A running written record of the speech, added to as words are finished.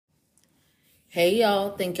Hey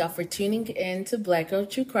y'all, thank y'all for tuning in to Black Girl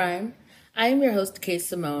True Crime. I am your host, Kay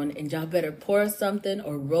Simone, and y'all better pour something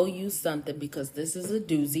or roll you something because this is a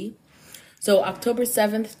doozy. So, October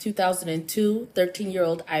 7th, 2002,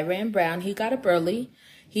 13-year-old Iran Brown, he got up early.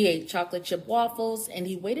 He ate chocolate chip waffles and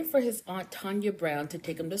he waited for his Aunt Tanya Brown to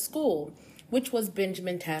take him to school, which was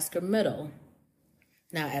Benjamin Tasker Middle.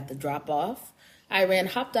 Now, at the drop off, Iran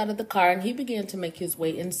hopped out of the car and he began to make his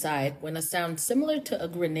way inside when a sound similar to a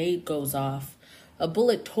grenade goes off. A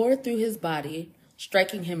bullet tore through his body,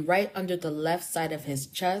 striking him right under the left side of his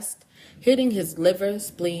chest, hitting his liver,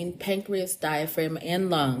 spleen, pancreas, diaphragm, and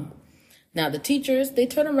lung. Now, the teachers, they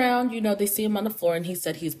turn around, they see him on the floor and he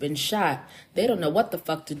said he's been shot. They don't know what the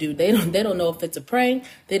fuck to do. They don't know if it's a prank.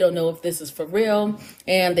 They don't know if this is for real.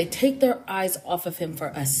 And they take their eyes off of him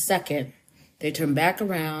for a second. They turn back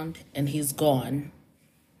around and he's gone.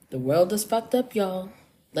 The world is fucked up, y'all.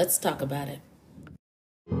 Let's talk about it.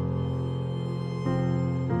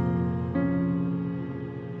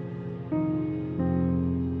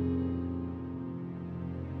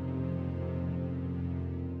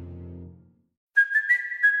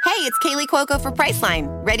 Hey, it's Kaylee Cuoco for Priceline.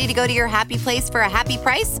 Ready to go to your happy place for a happy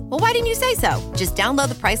price? Well, why didn't you say so? Just download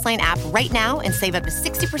the Priceline app right now and save up to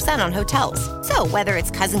 60% on hotels. So whether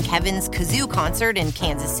it's Cousin Kevin's Kazoo concert in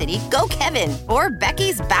Kansas City, go Kevin, or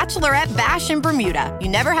Becky's Bachelorette Bash in Bermuda, you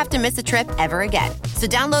never have to miss a trip ever again. So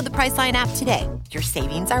download the Priceline app today. Your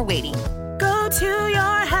savings are waiting. Go to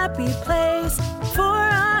your happy place for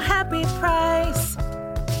a happy price.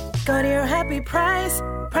 Go to your happy price,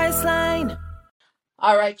 Priceline.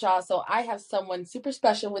 All right, y'all. So I have someone super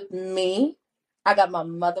special with me. I got my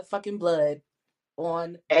motherfucking blood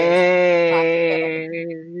on this podcast.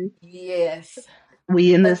 Hey, Yes.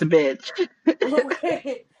 we in this bitch.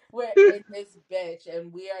 We're in this bitch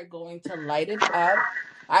and we are going to light it up.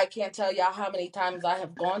 I can't tell y'all how many times I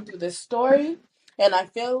have gone through this story. And I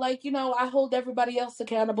feel like, I hold everybody else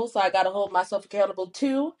accountable, so I got to hold myself accountable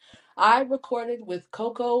too. I recorded with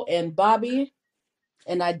Coco and Bobby,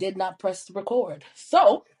 and I did not press record.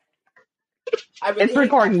 So I really It's hate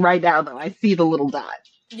recording myself. right now, though. I see the little dot.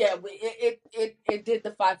 Yeah, it did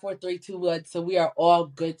the 5 4 3 2 1, so we are all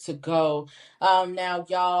good to go. Now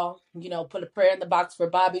y'all, put a prayer in the box for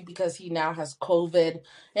Bobby because he now has COVID,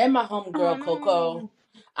 and my Oh homegirl Coco. no.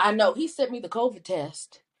 I know he sent me the COVID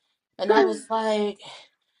test, and I was like,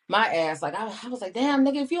 my ass, like I was like, damn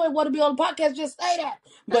nigga, if you ain't want to be on the podcast, just say that.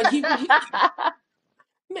 But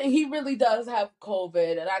he really does have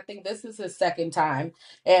COVID, and I think this is his second time.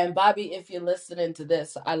 And Bobby, if you're listening to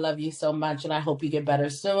this, I love you so much, and I hope you get better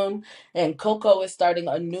soon. And Coco is starting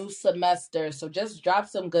a new semester, so just drop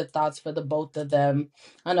some good thoughts for the both of them.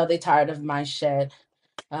 I know they're tired of my shit,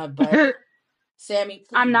 but Sammy,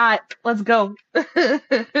 I'm please. not. Let's go. But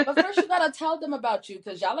first, you gotta tell them about you,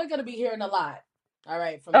 because y'all are gonna be hearing a lot. All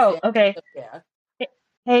right, from Oh, Sammy. okay. So, yeah.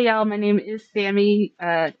 Hey, y'all. My name is Sammy.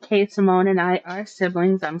 Kay Simone and I are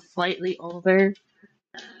siblings. I'm slightly older.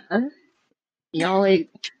 Uh, y'all ain't.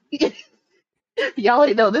 Y'all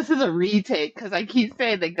ain't know this is a retake because I keep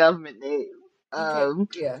saying the government name. You can't. Um,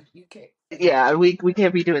 Yeah, you can't. yeah, we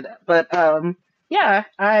can't be doing that. But yeah,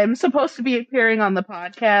 I'm supposed to be appearing on the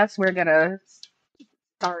podcast. We're gonna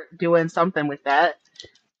start doing something with that.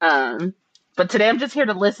 Um, but today I'm just here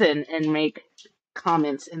to listen and make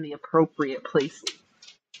comments in the appropriate places.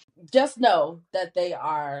 Just know that they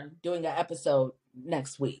are doing an episode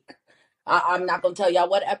next week. I'm not gonna tell y'all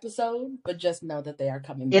what episode, but just know that they are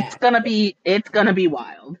coming back. It's gonna be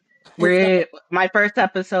wild. It's gonna. We're my first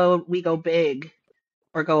episode. We go big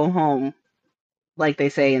or go home, like they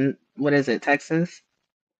say in what is it, Texas?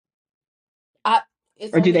 I,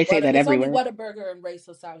 it's Or do only they say what that it's only everywhere? Whataburger and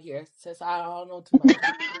Racist out here. Since I don't know too much.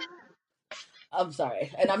 I'm sorry,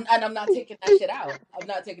 and I'm not taking that shit out. I'm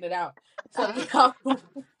not taking it out. So y'all,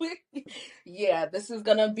 yeah, this is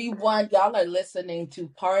gonna be one. Y'all are listening to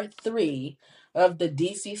part three of the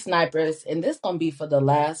DC snipers, and this gonna be for the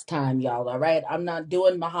last time, y'all. All right, I'm not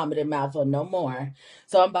doing Muhammad and Malfa no more.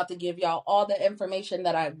 So I'm about to give y'all all the information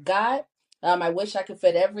that I got. I wish I could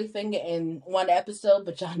fit everything in one episode,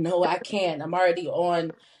 but y'all know I can't. I'm already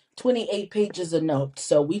on 28 pages of notes,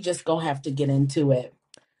 so we just gonna have to get into it.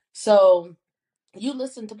 So. You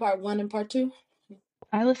listened to part one and part two?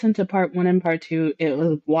 I listened to part one and part two. It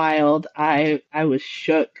was wild. I was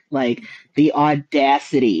shook. Like the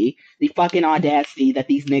audacity, the fucking audacity that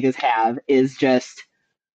these niggas have is just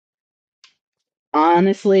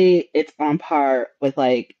honestly, it's on par with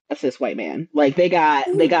like a cis white man. Like they got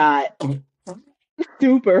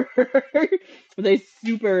super they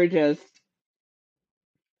super just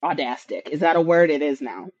audastic. Is that a word? It is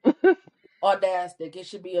now. audastic. It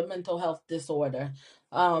should be a mental health disorder.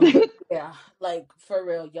 But yeah, like for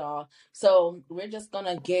real, y'all. So we're just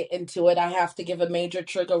gonna get into it. I have to give a major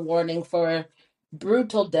trigger warning for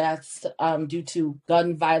brutal deaths due to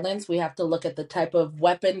gun violence. We have to look at the type of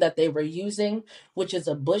weapon that they were using, which is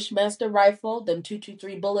a Bushmaster rifle. Them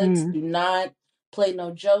 223 bullets Mm. do not play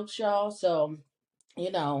no jokes, y'all. So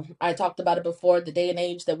I talked about it before, the day and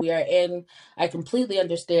age that we are in. I completely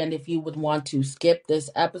understand if you would want to skip this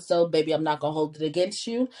episode. Baby, I'm not going to hold it against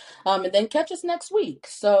you. And then catch us next week.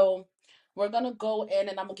 So we're going to go in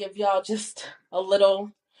and I'm going to give y'all just a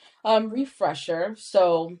little refresher.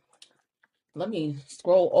 So let me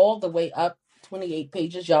scroll all the way up 28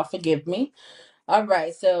 pages. Y'all forgive me. All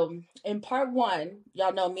right, so in part one,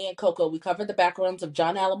 y'all know me and Coco, we covered the backgrounds of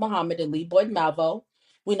John Allen Muhammad and Lee Boyd Malvo.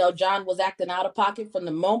 We know John was acting out of pocket from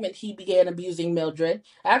the moment he began abusing Mildred.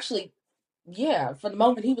 Actually, yeah, from the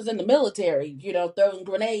moment he was in the military, throwing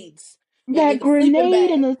grenades in That the sleeping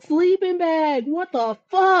grenade in bag. the sleeping bag. What the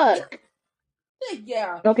fuck?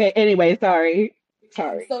 Yeah. Okay, anyway, sorry. I'm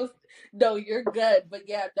Sorry. so no, you're good. But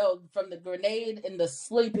yeah, no, from the grenade in the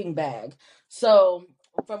sleeping bag. So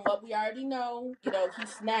from what we already know, he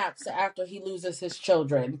snaps after he loses his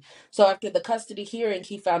children. So after the custody hearing,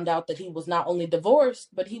 he found out that he was not only divorced,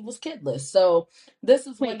 but he was kidless. So this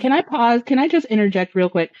is Wait, when can he I pause? Can I just interject real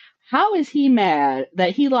quick? How is he mad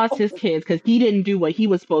that he lost his kids because he didn't do what he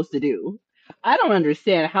was supposed to do? I don't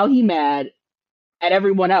understand how he mad at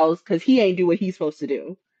everyone else because he ain't do what he's supposed to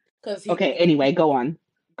do. because Okay, anyway, go on.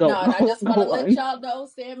 Go, no, and I go, just want to go let on. y'all know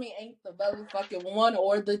Sammy ain't the motherfucking one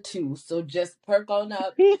or the two. So just perk on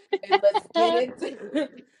up and let's get into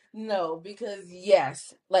no, because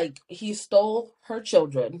yes, like he stole her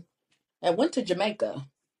children and went to Jamaica.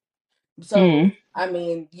 So, Mm. I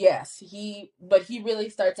mean, yes, but he really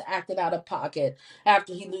starts acting out of pocket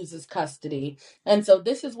after he loses custody. And so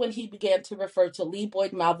this is when he began to refer to Lee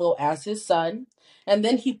Boyd Malvo as his son. And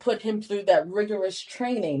then he put him through that rigorous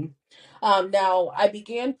training. Now, I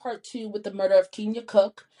began part two with the murder of Kenya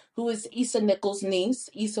Cook, who is Issa Nichols' niece.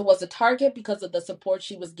 Issa was a target because of the support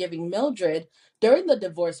she was giving Mildred during the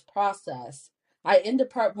divorce process. I ended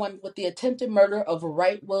part one with the attempted murder of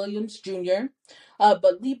Wright Williams Jr.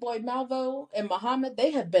 But Lee Boy Malvo and Muhammad,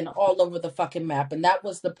 they have been all over the fucking map. And that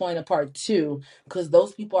was the point of part two, because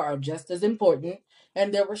those people are just as important.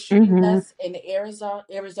 And there were shooting Hmm. deaths in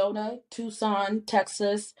Arizona, Tucson,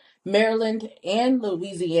 Texas, Maryland, and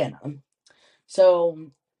Louisiana.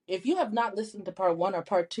 So if you have not listened to part one or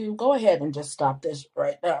part two, go ahead and just stop this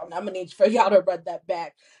right now. I'm gonna need for y'all to run that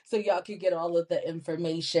back so y'all can get all of the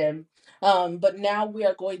information. But now we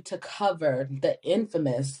are going to cover the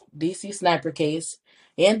infamous DC sniper case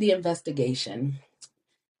and the investigation.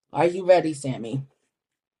 Are you ready, Sammy?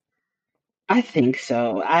 I think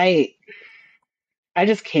so. I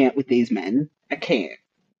just can't with these men. I can't.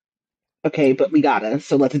 Okay, but we gotta,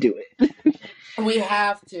 so let's do it. We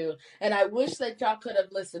have to. And I wish that y'all could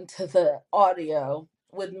have listened to the audio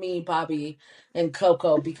with me, Bobby, and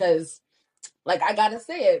Coco, because like I gotta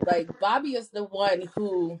say it, like Bobby is the one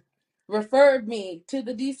who referred me to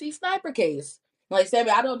the DC sniper case. Like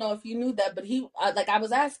Sammy, I don't know if you knew that, but like I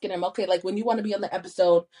was asking him, okay, like when you want to be on the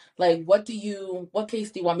episode, like what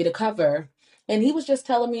case do you want me to cover? And he was just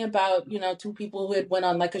telling me about, two people who had went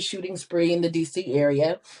on like a shooting spree in the DC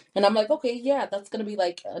area. And I'm like, okay, yeah, that's gonna be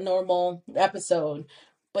like a normal episode.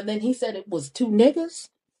 But then he said it was two niggas.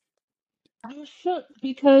 I was shook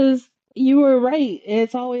because you were right.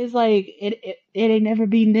 It's always like it ain't never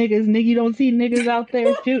be niggas. Nigga, you don't see niggas out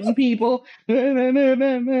there shooting people.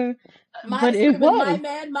 My But it screaming, my was.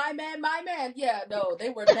 man, my man, my man. Yeah, no, they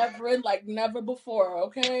were never in like never before,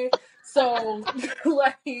 okay? So,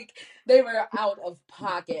 like, they were out of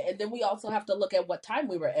pocket. And then we also have to look at what time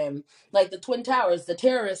we were in. Like the Twin Towers, the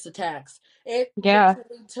terrorist attacks. It Yeah.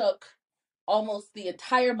 literally took almost the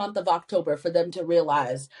entire month of October for them to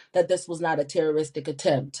realize that this was not a terroristic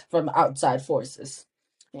attempt from outside forces.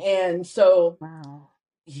 And so Wow.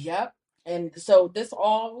 yep. And so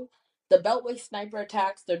the Beltway sniper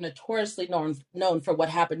attacks, they're notoriously known for what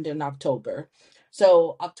happened in October.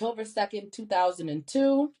 So October 2nd,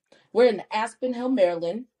 2002, we're in Aspen Hill,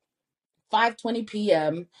 Maryland, 5:20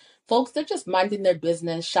 p.m. Folks, they're just minding their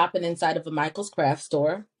business, shopping inside of a Michael's craft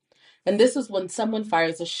store. And this is when someone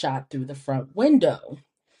fires a shot through the front window.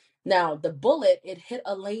 Now, the bullet, it hit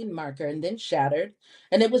a lane marker and then shattered.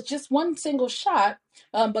 And it was just one single shot.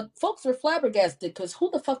 But folks were flabbergasted because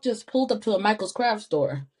who the fuck just pulled up to a Michael's craft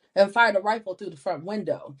store and fired a rifle through the front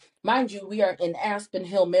window? Mind you, we are in Aspen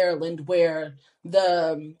Hill, Maryland, where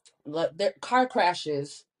the car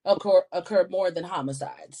crashes occur more than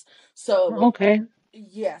homicides. So, Okay.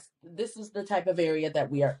 yes, this is the type of area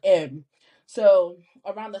that we are in. So,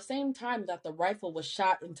 around the same time that the rifle was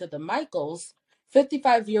shot into the Michaels,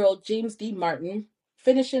 55-year-old James D. Martin,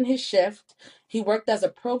 finishing his shift, he worked as a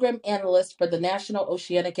program analyst for the National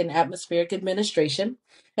Oceanic and Atmospheric Administration.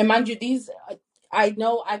 And mind you, I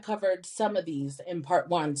know I covered some of these in part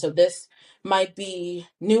one, so this might be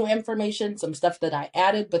new information, some stuff that I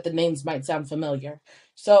added, but the names might sound familiar.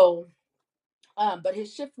 So, but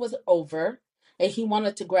his shift was over and he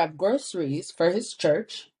wanted to grab groceries for his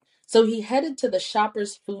church. So he headed to the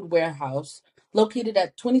Shoppers Food Warehouse located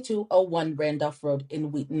at 2201 Randolph Road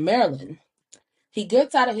in Wheaton, Maryland. He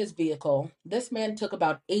gets out of his vehicle. This man took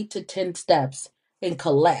about 8 to 10 steps and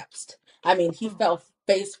collapsed. I mean, he fell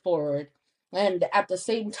face forward. And at the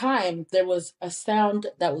same time, there was a sound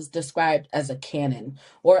that was described as a cannon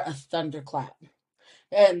or a thunderclap.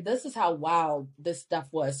 And this is how wild this stuff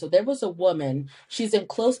was. So there was a woman, she's in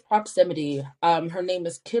close proximity. Her name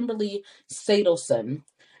is Kimberly Sadelson.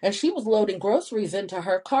 And she was loading groceries into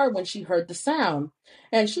her car when she heard the sound.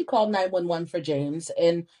 And she called 911 for James.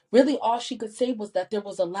 And really all she could say was that there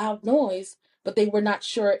was a loud noise, but they were not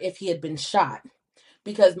sure if he had been shot.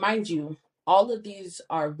 Because mind you, all of these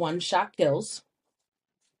are one-shot kills.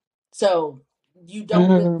 So you don't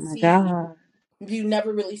really Oh my see God. you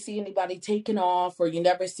never really see anybody taking off or you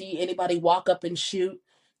never see anybody walk up and shoot.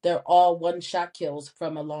 They're all one shot kills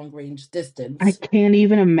from a long range I distance. can't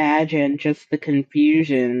even imagine just the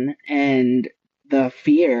confusion and the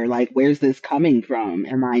fear. Like, where's this coming from?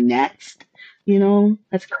 Am I next?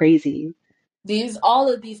 That's crazy.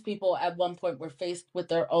 All of these people at one point were faced with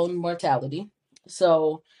their own mortality.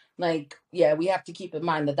 So, like, yeah, we have to keep in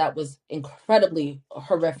mind that that was incredibly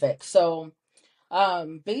horrific. So,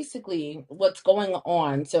 basically what's going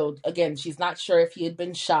on, so again, she's not sure if he had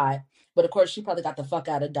been shot, but of course she probably got the fuck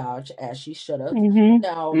out of Dodge, as she should have. Mm-hmm.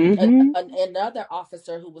 Now Mm-hmm. another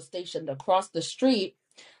officer who was stationed across the street,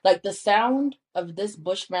 like the sound of this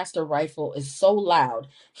Bushmaster rifle is so loud,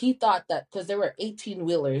 he thought that because there were 18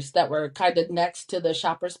 wheelers that were kind of next to the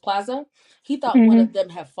Shoppers Plaza, he thought one Mm-hmm. of them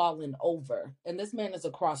had fallen over, and this man is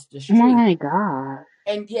across the street. My God.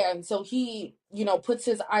 And yeah, and so he, puts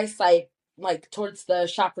his eyesight like towards the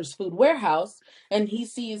Shoppers Food Warehouse, and he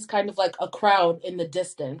sees kind of like a crowd in the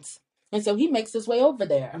distance. And so he makes his way over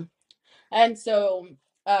there. And so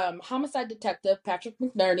homicide detective Patrick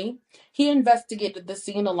McNerney, he investigated the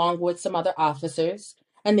scene along with some other officers,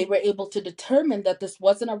 and they were able to determine that this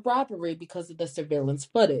wasn't a robbery because of the surveillance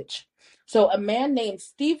footage. So a man named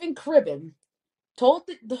Stephen Cribben told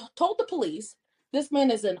the police this man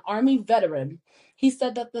is an army veteran. He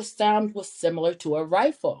said that the sound was similar to a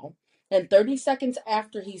rifle. And 30 seconds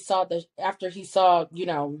after he saw, the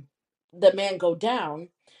man go down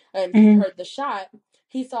and he Mm-hmm. heard the shot,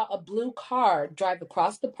 he saw a blue car drive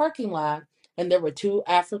across the parking lot and there were two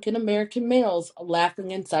African American males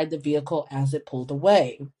laughing inside the vehicle as it pulled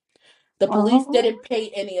away. The police Oh. didn't pay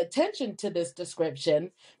any attention to this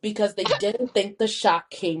description because they didn't think the shot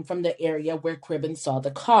came from the area where Cribben saw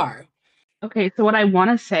the car. Okay, so what I want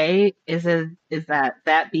to say is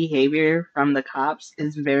that behavior from the cops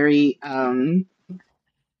is very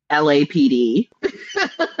LAPD.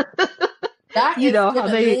 That You is know how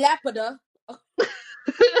given they lapida.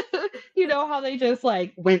 you know how they just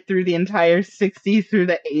like went through the entire 60s through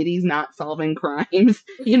the 80s not solving crimes,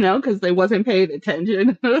 because they wasn't paying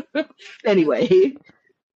attention. Anyway.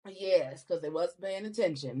 Yes, because they wasn't paying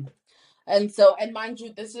attention. And so, and mind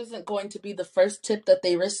you, this isn't going to be the first tip that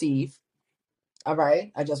they receive. All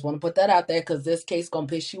right, I just want to put that out there because this case gonna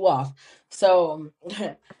piss you off. So,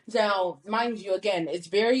 now, mind you, again, it's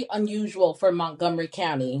very unusual for Montgomery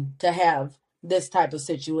County to have this type of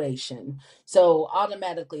situation. So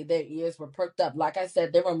automatically their ears were perked up. Like I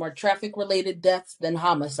said, there were more traffic-related deaths than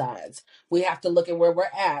homicides. We have to look at where we're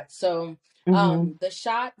at. So, Hmm. the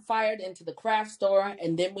shot fired into the craft store,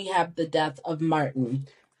 and then we have the death of Martin.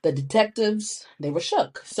 The detectives, they were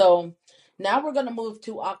shook. So now we're gonna move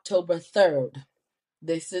to October 3rd.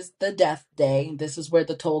 This is the death day. This is where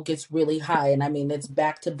the toll gets really high. And I mean, it's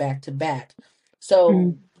back to back to back.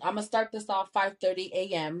 So I'm going to start this off 5:30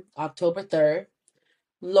 a.m., October 3rd.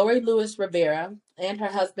 Lori Lewis Rivera and her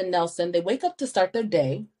husband Nelson, they wake up to start their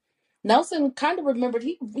day. Nelson kind of remembered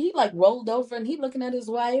he like rolled over and he looking at his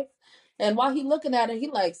wife. And while he looking at her, he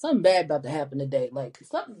like, something bad about to happen today.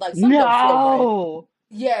 Something don't feel right. No.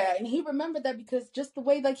 Yeah, and he remembered that because just the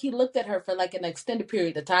way like he looked at her for like an extended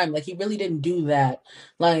period of time, like he really didn't do that.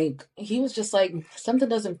 Like he was just like something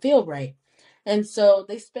doesn't feel right. And so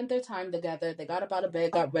they spent their time together. They got up out of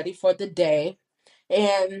bed, got ready for the day.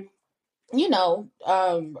 And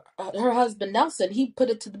her husband Nelson, he put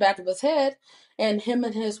it to the back of his head and him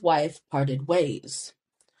and his wife parted ways.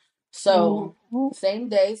 So, same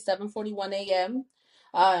day, 7:41 a.m.,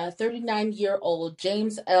 39-year-old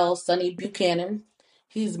James L. Sonny Buchanan,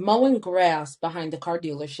 he's mowing grass behind the car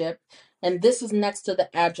dealership, and this is next to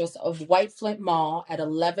the address of White Flint Mall at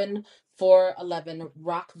 11411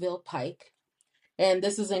 Rockville Pike, and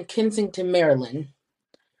this is in Kensington, Maryland.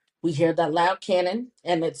 We hear that loud cannon,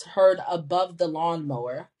 and it's heard above the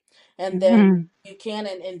lawnmower. And then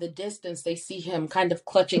Buchanan, in the distance, they see him kind of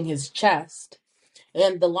clutching his chest,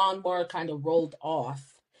 and the lawnmower kind of rolled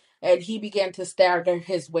off. And he began to stagger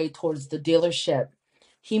his way towards the dealership.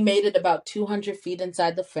 He made it about 200 feet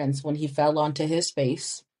inside the fence when he fell onto his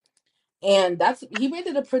face. And he made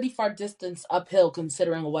it a pretty far distance uphill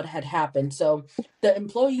considering what had happened. So the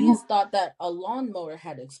employees thought that a lawnmower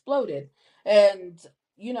had exploded. And,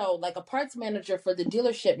 like a parts manager for the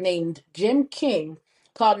dealership named Jim King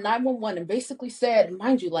called 911 and basically said,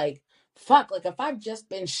 mind you, like, fuck, like if I've just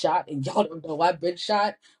been shot and y'all don't know I've been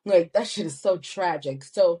shot, like that shit is so tragic.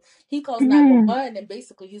 So he calls 911 and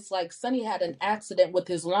basically he's like, Sonny had an accident with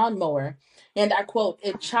his lawnmower. And I quote,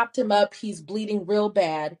 it chopped him up. He's bleeding real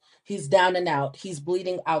bad. He's down and out. He's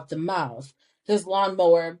bleeding out the mouth. His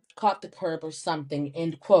lawnmower caught the curb or something,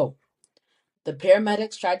 end quote. The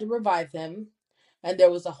paramedics tried to revive him, and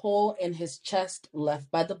there was a hole in his chest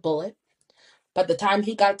left by the bullet. By the time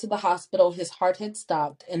he got to the hospital, his heart had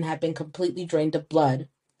stopped and had been completely drained of blood.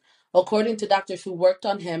 According to doctors who worked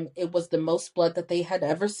on him, it was the most blood that they had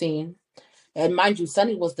ever seen. And mind you,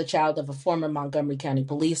 Sonny was the child of a former Montgomery County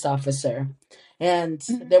police officer. And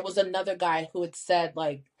there was another guy who had said,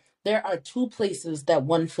 like, there are two places that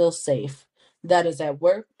one feels safe. That is at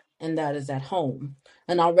work and that is at home.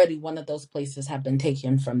 And already one of those places have been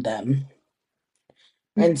taken from them.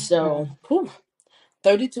 And so,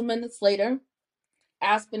 32 minutes later,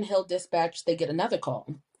 Aspen Hill Dispatch, they get another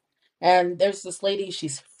call. And there's this lady,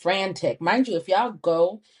 she's frantic. Mind you, if y'all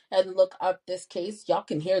go and look up this case, y'all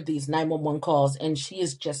can hear these 911 calls, and she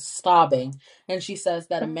is just sobbing. And she says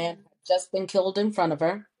that a man had just been killed in front of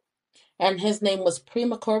her, and his name was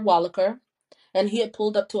Primakor Wallaker, and he had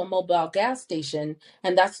pulled up to a mobile gas station,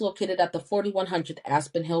 and that's located at the 4100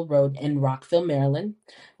 Aspen Hill Road in Rockville, Maryland.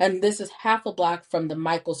 And this is half a block from the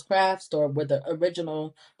Michael's Craft Store where the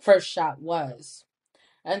original first shot was.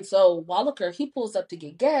 And so Wallaker, he pulls up to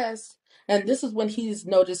get gas, and this is when he's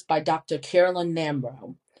noticed by Dr. Carolyn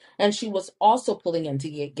Namro. And she was also pulling in to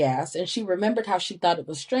get gas, and she remembered how she thought it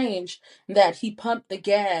was strange that he pumped the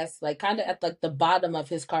gas, like kind of at like the bottom of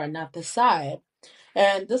his car, not the side.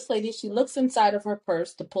 And this lady, she looks inside of her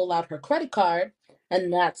purse to pull out her credit card,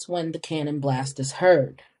 and that's when the cannon blast is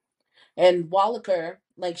heard. And Wallaker,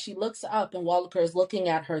 like she looks up and Wallaker is looking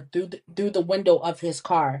at her through the window of his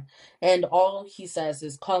car. And all he says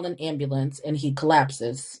is call an ambulance, and he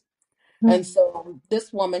collapses. And so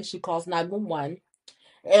this woman, she calls 911,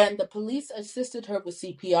 and the police assisted her with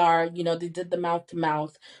CPR. They did the mouth to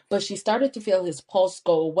mouth, but she started to feel his pulse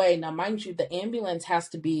go away. Now, mind you, the ambulance has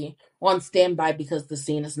to be on standby because the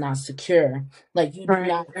scene is not secure. Like you do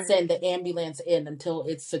not send the ambulance in until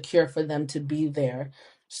it's secure for them to be there.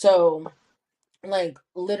 So like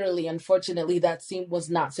literally, unfortunately, that scene was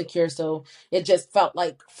not secure, so it just felt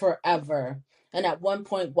like forever. And at one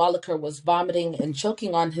point, Wallaker was vomiting and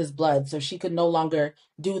choking on his blood, so she could no longer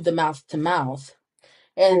do the mouth to mouth.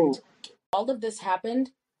 And all of this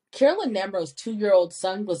happened. Carolyn Namro's 2-year-old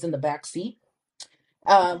son was in the back seat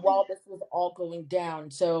while this was all going down.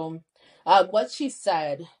 So, what she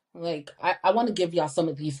said, like, I want to give y'all some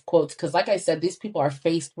of these quotes because, like I said, these people are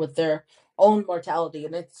faced with their own mortality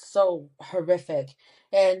and it's so horrific.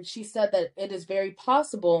 And she said that it is very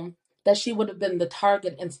possible that she would have been the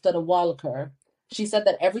target instead of Wallaker. She said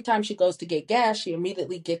that every time she goes to get gas, she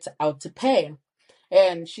immediately gets out to pay.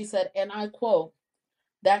 And she said, and I quote,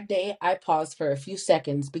 that day, I paused for a few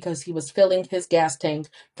seconds because he was filling his gas tank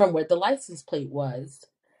from where the license plate was.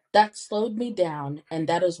 That slowed me down, and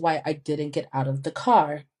that is why I didn't get out of the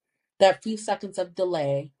car. That few seconds of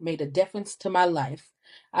delay made a difference to my life.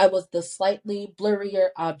 I was the slightly blurrier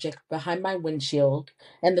object behind my windshield,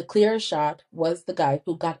 and the clearer shot was the guy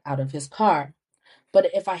who got out of his car. But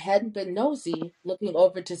if I hadn't been nosy, looking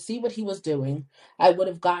over to see what he was doing, I would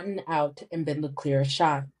have gotten out and been the clearer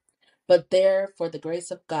shot. But there, for the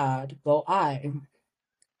grace of God, go I.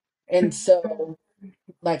 And so,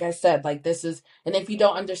 like I said, like this is, and if you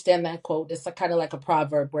don't understand that quote, it's kind of like a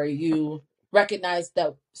proverb where you recognize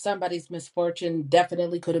that somebody's misfortune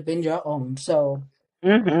definitely could have been your own. So,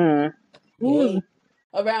 around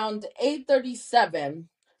 8:37,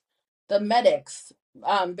 the medics,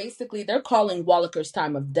 Basically, they're calling Wallaker's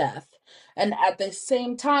time of death. And at the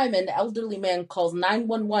same time, an elderly man calls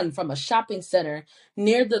 911 from a shopping center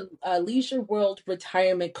near the Leisure World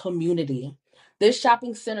retirement community. This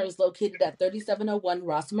shopping center is located at 3701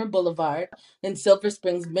 Rossmer Boulevard in Silver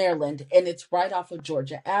Springs, Maryland, and it's right off of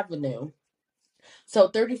Georgia Avenue. So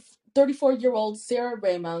 34-year-old Sarah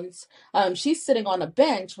Ramos, she's sitting on a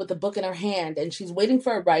bench with a book in her hand, and she's waiting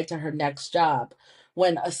for a ride to her next job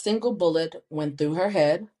when a single bullet went through her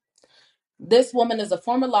head. This woman is a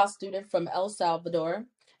former law student from El Salvador,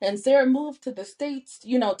 and Sarah moved to the States,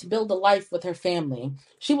 to build a life with her family.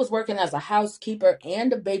 She was working as a housekeeper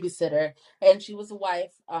and a babysitter, and she was a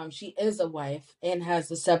wife. She is a wife and has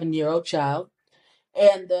a 7-year-old child.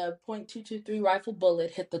 And the .223 rifle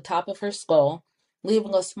bullet hit the top of her skull,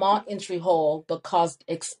 leaving a small entry hole, but caused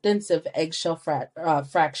extensive eggshell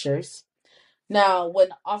fractures. Now, when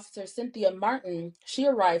Officer Cynthia Martin, she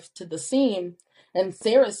arrived to the scene, and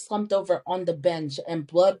Sarah slumped over on the bench, and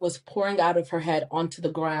blood was pouring out of her head onto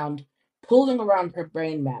the ground, pooling around her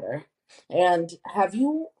brain matter. And have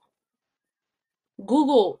you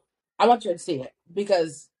Google? I want you to see it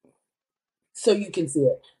because so you can see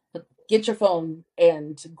it. Get your phone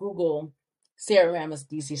and Google Sarah Ramos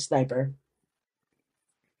DC sniper.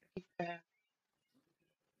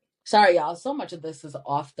 Sorry, y'all. So much of this is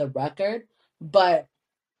off the record, but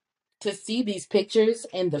to see these pictures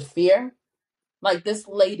and the fear, like this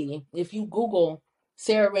lady, if you Google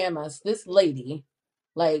Sarah Ramos, this lady,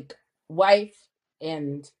 like wife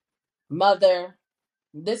and mother,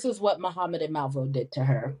 this is what Muhammad and Malvo did to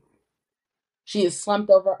her. She is slumped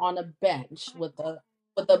over on a bench with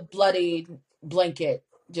a bloody blanket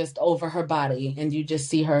just over her body, and you just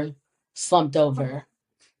see her slumped over.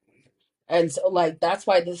 And so, like, that's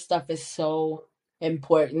why this stuff is so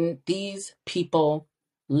important. These people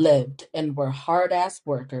lived and were hard ass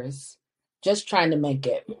workers, just trying to make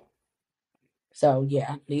it. So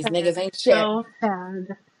yeah, these niggas ain't shit. So sad.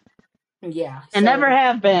 Yeah, And never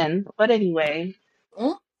have been. But anyway.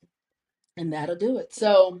 And that'll do it.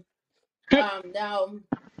 So now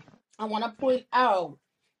I want to point out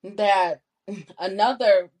that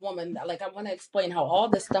another woman, like I want to explain how all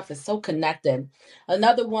this stuff is so connected.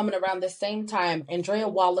 Another woman around the same time, Andrea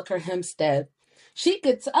Wallaker Hempstead, she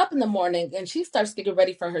gets up in the morning and she starts getting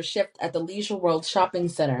ready for her shift at the Leisure World Shopping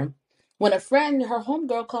Center when a friend, her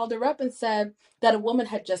homegirl, called her up and said that a woman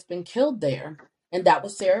had just been killed there. And that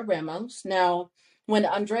was Sarah Ramos. Now, when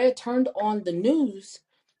Andrea turned on the news,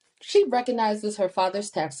 she recognizes her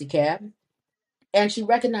father's taxi cab, and she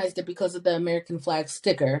recognized it because of the American flag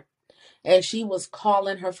sticker. And she was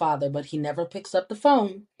calling her father, but he never picks up the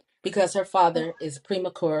phone because her father is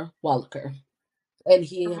Primakur Wallaker, and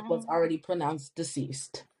he was already pronounced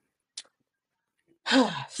deceased.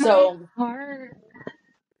 So,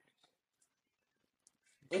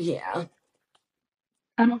 yeah.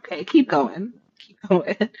 I'm okay. Keep going. Keep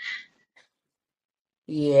going.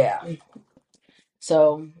 Yeah.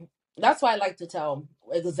 So that's why I like to tell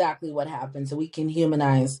exactly what happened so we can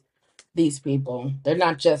humanize these people. They're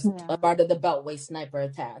not just a part of the Beltway sniper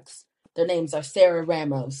attacks. Their names are Sarah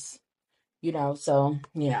Ramos, so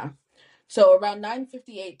yeah. So around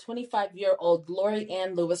 9:58, 25-year-old Lori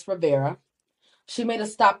Ann Lewis Rivera, she made a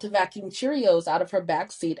stop to vacuum Cheerios out of her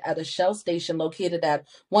back seat at a Shell station located at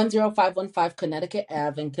 10515 Connecticut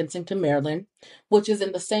Ave in Kensington, Maryland, which is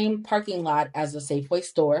in the same parking lot as the Safeway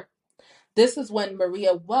store. This is when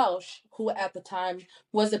Maria Welsh, who at the time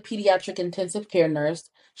was a pediatric intensive care nurse,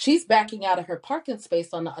 she's backing out of her parking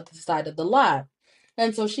space on the other side of the lot.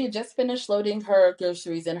 And so she had just finished loading her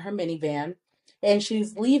groceries in her minivan, and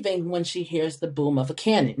she's leaving when she hears the boom of a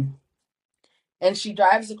cannon. And she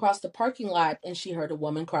drives across the parking lot, and she heard a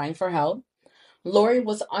woman crying for help. Lori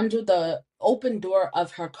was under the open door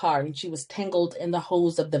of her car, and she was tangled in the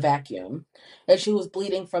hose of the vacuum, and she was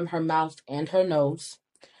bleeding from her mouth and her nose.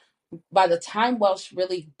 By the time Welsh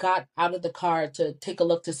really got out of the car to take a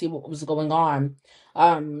look to see what was going on,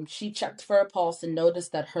 she checked for a pulse and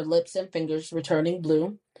noticed that her lips and fingers were turning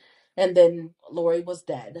blue. And then Lori was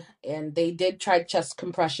dead. And they did try chest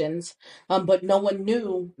compressions, but no one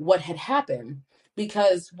knew what had happened.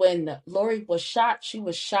 Because when Lori was shot, she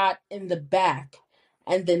was shot in the back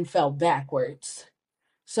and then fell backwards.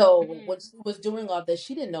 So when she was doing all this,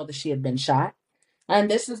 she didn't know that she had been shot. And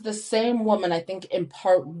this is the same woman, I think in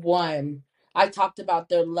part one, I talked about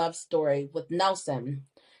their love story with Nelson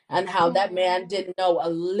and how that man didn't know a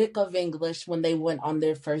lick of English when they went on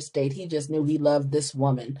their first date. He just knew he loved this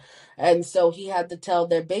woman. And so he had to tell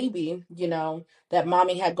their baby, that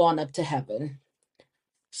mommy had gone up to heaven.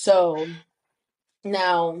 So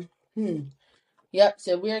now, Yep,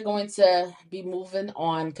 so we're going to be moving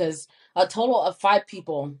on because a total of 5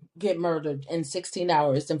 people get murdered in 16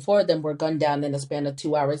 hours, and 4 of them were gunned down in a span of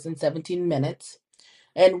 2 hours and 17 minutes.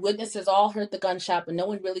 And witnesses all heard the gunshot, but no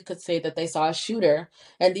one really could say that they saw a shooter.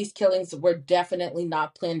 And these killings were definitely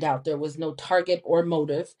not planned out. There was no target or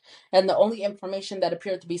motive. And the only information that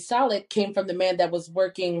appeared to be solid came from the man that was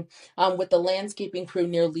working with the landscaping crew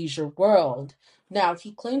near Leisure World. Now,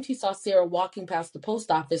 he claimed he saw Sarah walking past the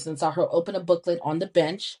post office and saw her open a booklet on the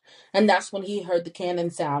bench. And that's when he heard the cannon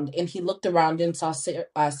sound. And he looked around and saw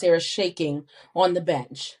Sarah shaking on the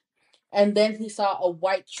bench. And then he saw a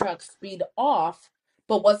white truck speed off,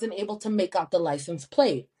 but wasn't able to make out the license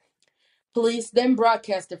plate. Police then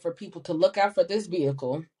broadcasted for people to look out for this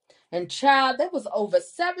vehicle. And child, there was over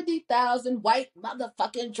 70,000 white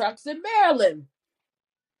motherfucking trucks in Maryland.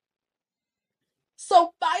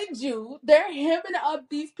 So mind you, they're hemming up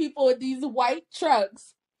these people in these white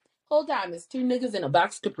trucks. Hold on, it's 2 niggas in a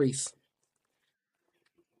box Caprice.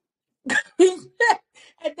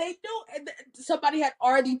 And they knew, and somebody had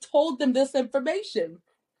already told them this information.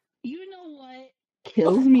 You know what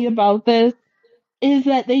kills me about this is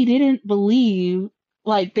that they didn't believe,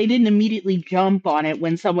 like, they didn't immediately jump on it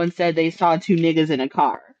when someone said they saw 2 niggas in a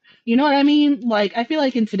car. You know what I mean? Like, I feel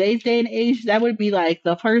like in today's day and age, that would be like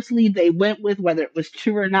the first lead they went with, whether it was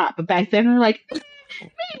true or not. But back then, they're like,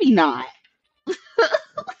 maybe not.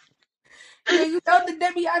 Yeah, you know that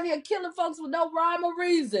they be out here killing folks with no rhyme or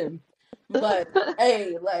reason. But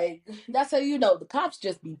hey, like that's how you know the cops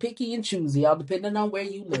just be picky and choosy, all depending on where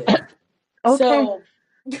you live. Okay.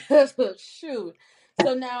 So, shoot.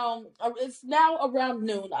 So now it's now around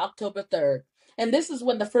noon, October 3rd. And this is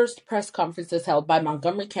when the first press conference is held by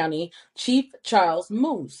Montgomery County Chief Charles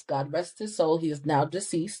Moose. God rest his soul, he is now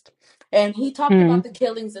deceased. And he talked Hmm. about the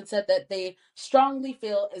killings and said that they strongly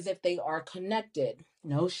feel as if they are connected.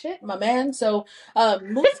 No shit, my man. So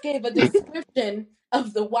Moose gave a description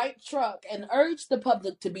of the white truck and urged the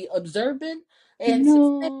public to be observant and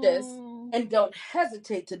suspicious No. and don't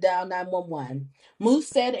hesitate to dial 911. Moose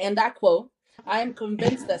said, and I quote, I am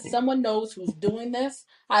convinced that someone knows who's doing this.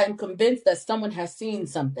 I am convinced that someone has seen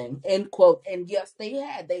something, end quote. And yes, they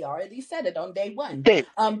had. They already said it on day one. They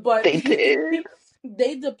But they did.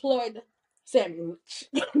 they deployed, Sammy,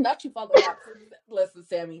 not you following up. Listen,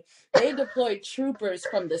 Sammy. They deployed troopers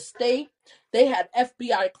from the state. They had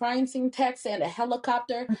FBI crime scene techs and a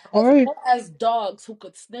helicopter, Of as course. well as dogs who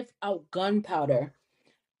could sniff out gunpowder.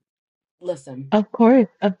 Listen. Of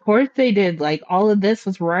course they did. Like all of this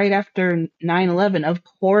was right after 9/11. Of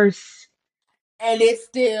course. And it's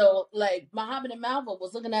still like Muhammad and Malva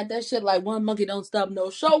was looking at that shit like one monkey don't stop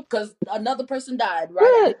no show because another person died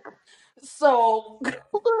right after. Look, So,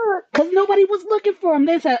 look, because nobody was looking for them.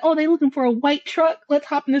 They said, "Oh, they looking for a white truck. Let's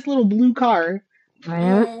hop in this little blue car."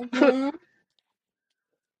 mhm.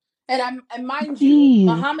 And mind you, Jeez.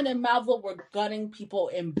 Muhammad and Malva were gunning people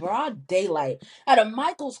in broad daylight at a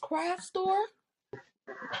Michael's craft store.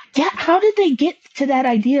 Yeah, how did they get to that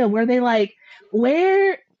idea where they like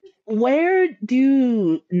where where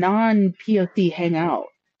do non POC hang out?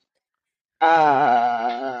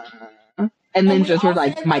 Uh and And then we just were also,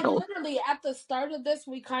 like and Michael. literally at the start of this,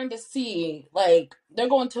 we kind of see like they're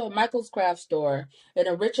going to a Michael's craft store in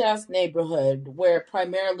a rich ass neighborhood where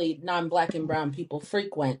primarily non-black and brown people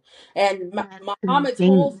frequent. And That's Muhammad's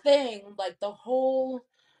whole insane. thing, like the whole,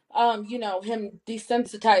 him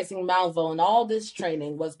desensitizing Malvo and all this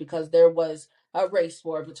training was because there was a race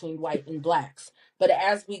war between white and blacks. But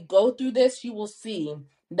as we go through this, you will see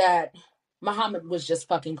that Muhammad was just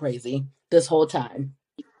fucking crazy this whole time.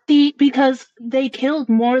 See, because they killed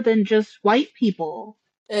more than just white people.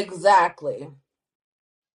 Exactly.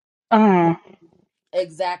 Uh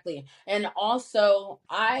Exactly. And also,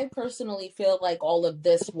 I personally feel like all of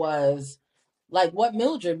this was like what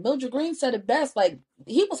Mildred Green said it best. Like,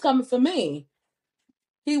 he was coming for me.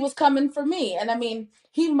 He was coming for me. And I mean,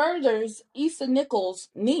 he murders Issa Nichols'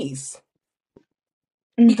 niece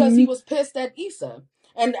because he mhm. was pissed at Issa.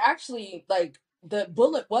 And actually, like, the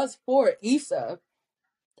bullet was for Issa.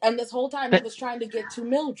 And this whole time he But was trying to get to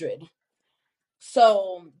Mildred.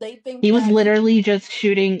 So they think he was that literally just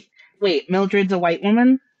shooting. Wait, Mildred's a white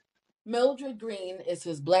woman? Mildred Green is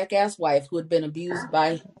his black ass wife who had been abused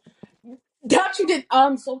by. Don't you did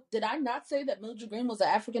so did I not say that Mildred Green was an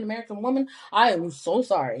African American woman? I am so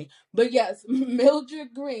sorry. But yes,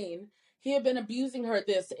 Mildred Green, he had been abusing her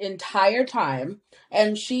this entire time,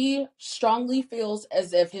 and she strongly feels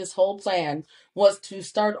as if his whole plan was to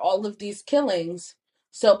start all of these killings.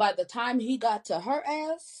 So by the time he got to her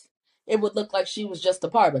ass, it would look like she was just a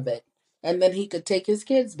part of it. And then he could take his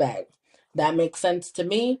kids back. That makes sense to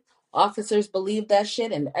me. Officers believe that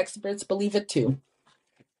shit, and experts believe it too.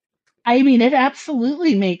 I mean, it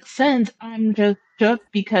absolutely makes sense. I'm just shook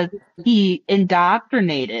because he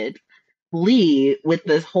indoctrinated Lee with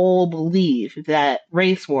this whole belief that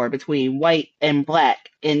race war between white and black,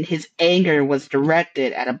 and his anger was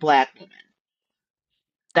directed at a black woman.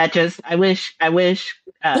 That just, I wish,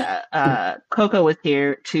 Coco was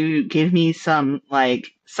here to give me some,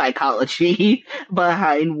 like, psychology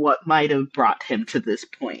behind what might have brought him to this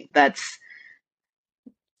point. That's,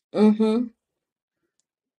 Mm-hmm.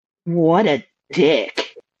 what a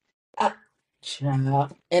dick.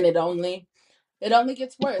 Child. And it only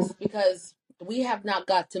gets worse because we have not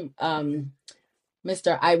got to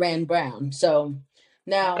Mr. Iran Brown. So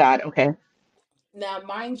Oh now God, okay. now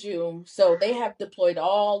mind you, so they have deployed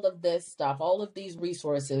all of this stuff, all of these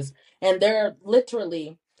resources, and they're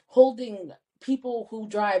literally holding people who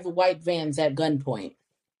drive white vans at gunpoint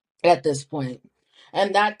at this point.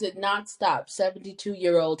 And that did not stop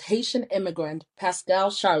 72-year-old Haitian immigrant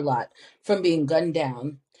Pascal Charlotte from being gunned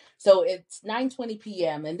down. So it's 9:20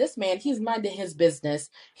 p.m. and this man, he's minding his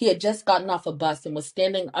business. He had just gotten off a bus and was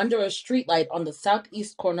standing under a streetlight on the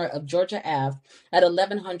southeast corner of Georgia Ave at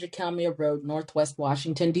 1100 Calmere Road, Northwest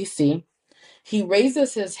Washington, D.C. He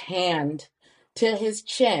raises his hand to his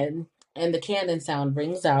chin and the cannon sound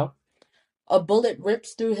rings out. A bullet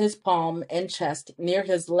rips through his palm and chest near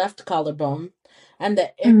his left collarbone, and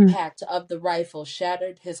the Mm, impact of the rifle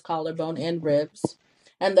shattered his collarbone and ribs,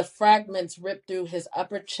 and the fragments ripped through his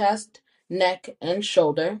upper chest, neck, and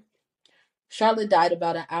shoulder. Charlotte died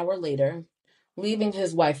about an hour later, leaving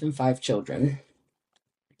his wife and 5 children.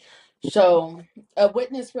 So, a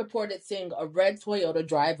witness reported seeing a red Toyota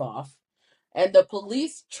drive off, and the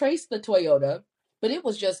police traced the Toyota, but it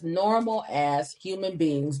was just normal ass human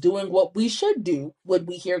beings doing what we should do when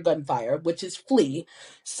we hear gunfire, which is flee.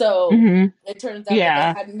 So hmm it turns out that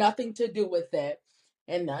Yeah. that had nothing to do with it,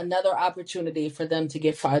 and another opportunity for them to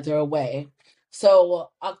get farther away.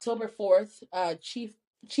 So October 4th,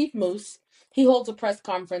 Chief Moose, he holds a press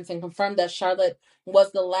conference and confirmed that Charlotte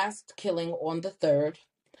was the last killing on the 3rd.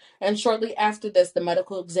 And shortly after this, the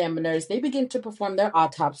medical examiners, they begin to perform their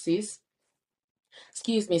autopsies.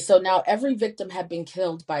 Excuse me. So now every victim had been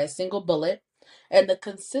killed by a single bullet, and the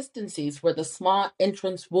consistencies were the small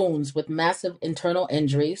entrance wounds with massive internal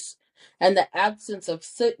injuries. And the absence of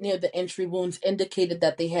soot near the entry wounds indicated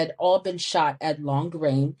that they had all been shot at long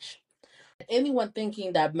range. Anyone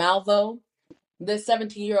thinking that Malvo, this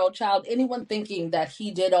 17-year-old child, anyone thinking that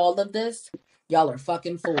he did all of this, y'all are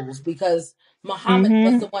fucking fools because Muhammad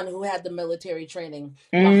was hmm the one who had the military training.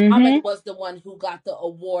 Muhammad hmm was the one who got the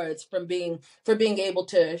awards from being able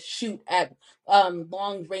to shoot at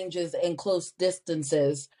long ranges and close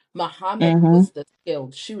distances. Muhammad hmm was the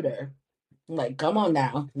skilled shooter. Like, come on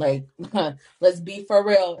now. Like, let's be for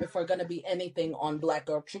real if we're gonna be anything on Black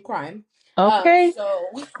Girl True Crime. Okay.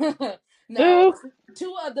 So now Ooh.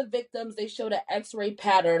 two of the victims, they showed an X-ray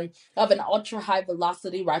pattern of an ultra-high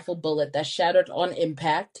velocity rifle bullet that shattered on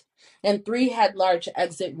impact, and 3 had large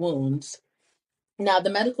exit wounds. Now, the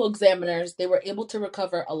medical examiners, they were able to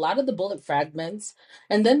recover a lot of the bullet fragments,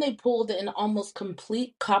 and then they pulled an almost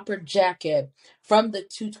complete copper jacket from the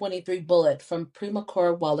 223 bullet from Prima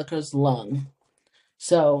Walliker's lung.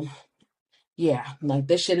 So, yeah, like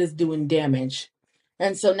this shit is doing damage.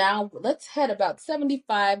 And so now let's head about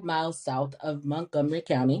 75 miles south of Montgomery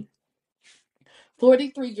County.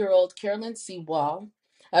 43-year-old Carolyn Sewall,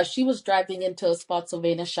 she was driving into a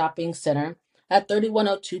Spotsylvania shopping center at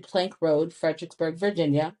 3102 Plank Road, Fredericksburg,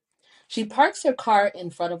 Virginia. She parks her car in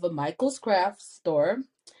front of a Michael's Crafts store,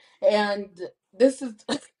 and this is,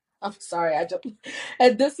 I'm sorry,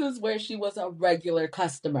 and this is where she was a regular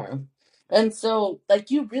customer. And so,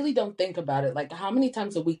 like, you really don't think about it. Like, how many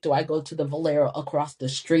times a week do I go to the Valero across the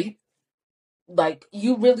street? Like,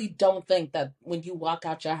 you really don't think that when you walk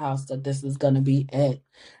out your house that this is gonna be it.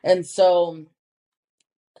 And so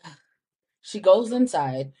she goes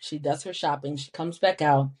inside, she does her shopping, she comes back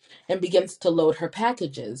out and begins to load her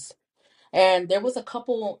packages. And there was a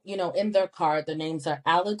couple, in their car. The names are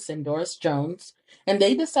Alex and Doris Jones. And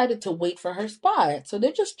they decided to wait for her spot. So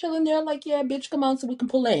they're just chilling there, like, yeah, bitch, come on so we can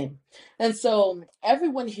pull in. And so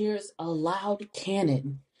everyone hears a loud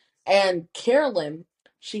cannon. And Carolyn,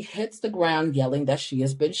 she hits the ground yelling that she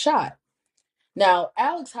has been shot. Now,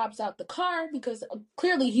 Alex hops out the car because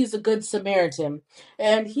clearly he's a good Samaritan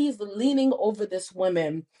and he's leaning over this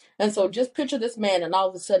woman. And so just picture this man and all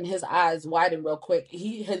of a sudden his eyes widen real quick.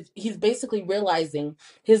 He's basically realizing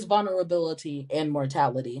his vulnerability and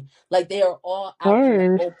mortality. Like they are all out in the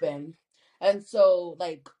Word. open. And so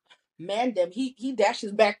like manned him. He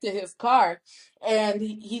dashes back to his car, and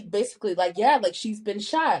he's basically like, yeah, like she's been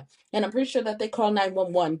shot. And I'm pretty sure that they call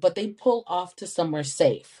 911, but they pull off to somewhere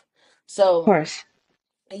safe. Of So course.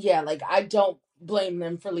 yeah, like I don't blame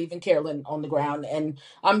them for leaving Carolyn on the ground, and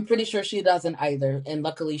I'm pretty sure she doesn't either. And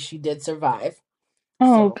luckily, she did survive.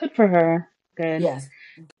 Oh, So good for her. Good. yes.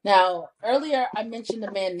 Now, earlier I mentioned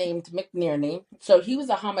a man named McNerney. So he was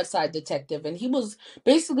a homicide detective, and he was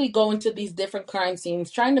basically going to these different crime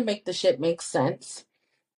scenes trying to make the shit make sense.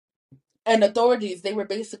 And authorities, they were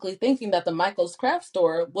basically thinking that the Michael's craft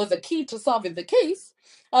store was a key to solving the case.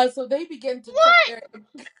 So they began to check What? their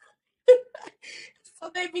So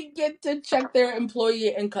they begin to check their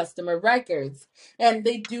employee and customer records. And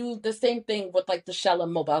they do the same thing with like the Shell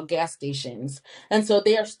and Mobile gas stations. And so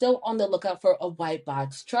they are still on the lookout for a white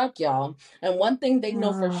box truck, y'all. And one thing they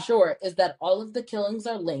know for Oh, sure is that all of the killings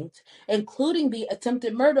are linked, including the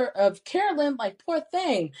attempted murder of Carolyn. Like, poor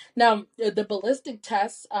thing. Now, the ballistic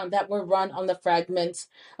tests that were run on the fragments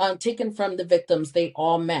taken from the victims, they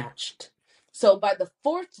all matched. So by the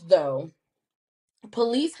fourth, though,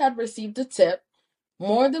 police had received a tip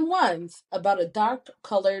more than once about a dark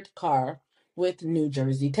colored car with New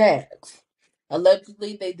Jersey tags.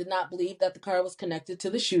 Allegedly, they did not believe that the car was connected to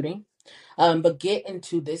the shooting. But get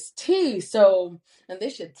into this tea. So, and they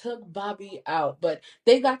should took Bobby out, but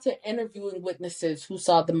they got to interviewing witnesses who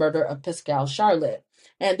saw the murder of Pascal Charlotte.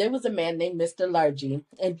 And there was a man named Mr. Largy,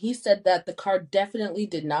 and he said that the car definitely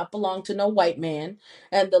did not belong to no white man.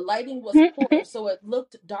 And the lighting was poor, so it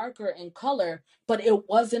looked darker in color, but it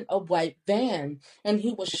wasn't a white van. And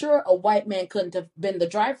he was sure a white man couldn't have been the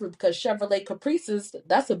driver because Chevrolet Caprices,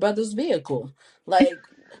 that's a brother's vehicle. Like,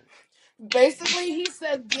 basically, he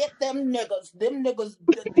said, "Get them niggas. Them niggas.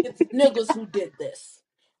 It's niggas who did this."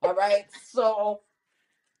 All right. So,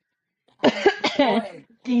 boy,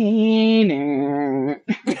 Dinner.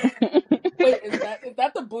 wait, is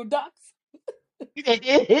that the Boondocks? It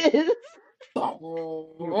is.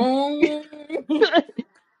 Boom.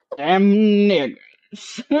 Them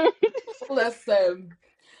niggers. Listen,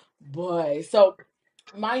 boy. So,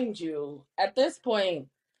 mind you, at this point,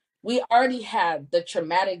 we already had the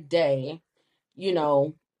traumatic day. You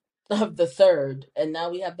know, of the third, and now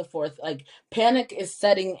we have the fourth. Like, panic is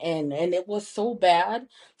setting in, and it was so bad.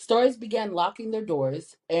 Stores began locking their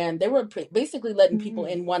doors, and they were basically letting people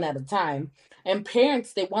in one at a time. And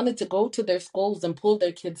parents, they wanted to go to their schools and pull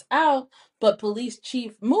their kids out, but police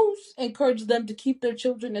chief Moose encouraged them to keep their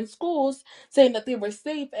children in schools, saying that they were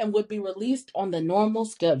safe and would be released on the normal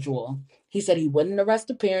schedule. He said he wouldn't arrest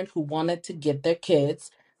a parent who wanted to get their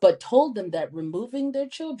kids, but told them that removing their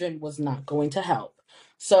children was not going to help.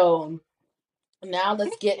 So now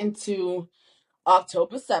let's get into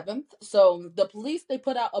October 7th. So the police, they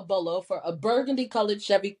put out a bolo for a burgundy colored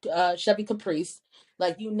Chevy Caprice.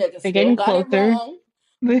 Like, you niggas They're still getting got it closer. wrong,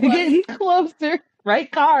 They're but getting closer.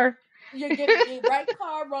 Right car. you're getting the right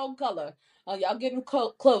car, wrong color. Y'all getting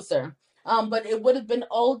closer. But it would have been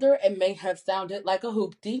older and may have sounded like a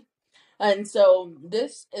hoopty. And so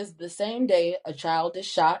this is the same day a child is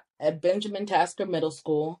shot at Benjamin Tasker Middle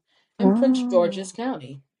School in Prince George's Oh,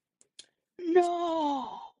 County.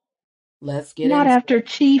 no. Let's get Not into after it.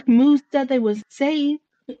 Chief Moose said they was safe.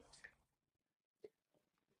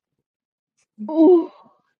 Ooh,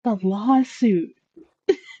 the lawsuit.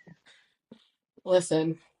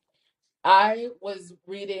 Listen, I was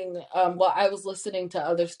reading, well, I was listening to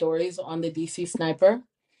other stories on the DC Sniper,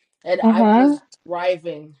 and I Uh-huh. was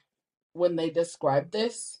driving when they described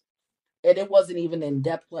this, and it wasn't even in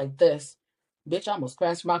depth like this. Bitch, I almost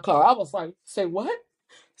crashed my car. I was like, say what?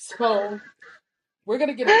 So we're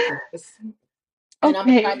gonna get into this, and I'm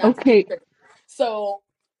gonna try Okay, not to get okay. triggered. So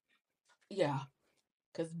yeah,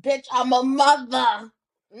 because bitch, I'm a mother.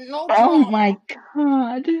 No Oh my drama.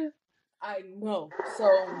 God. I know.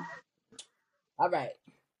 So, all right.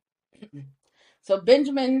 So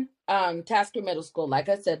Benjamin Tasker Middle School, like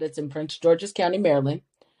I said, it's in Prince George's County, Maryland.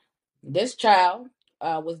 This child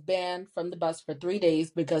was banned from the bus for 3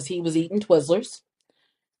 days because he was eating Twizzlers.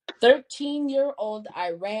 13-year-old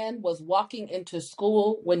Iran was walking into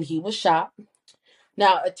school when he was shot.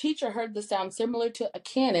 Now, a teacher heard the sound similar to a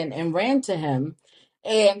cannon and ran to him.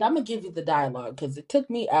 And I'm going to give you the dialogue because it took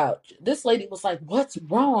me out. This lady was like, "What's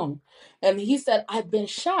wrong?" And he said, "I've been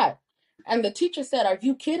shot." And the teacher said, "Are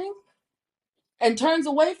you kidding?" And turns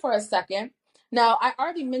away for a second. Now, I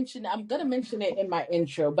already mentioned, I'm going to mention it in my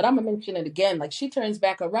intro, but I'm going to mention it again. Like, she turns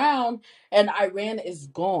back around and Iran is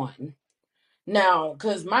gone. Now,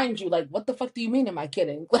 because mind you, like, what the fuck do you mean? Am I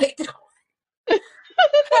kidding? Like, help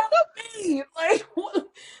me. Like, what?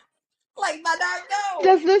 Like, I know.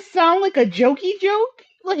 Does this sound like a jokey joke?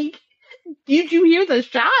 Like, did you hear the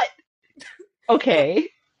shot? Okay.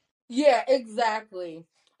 Yeah, exactly.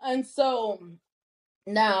 And so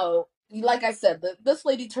now, like I said, this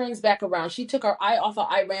lady turns back around. She took her eye off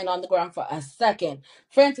of Iran on the ground for a second,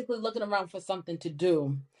 frantically looking around for something to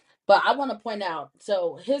do. But I want to point out,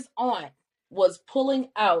 so his aunt was pulling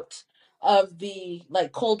out of the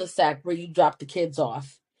like cul-de-sac where you drop the kids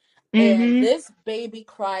off. And Mm-hmm. this baby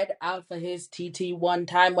cried out for his TT one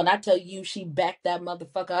time. When I tell you, she backed that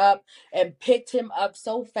motherfucker up and picked him up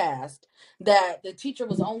so fast that the teacher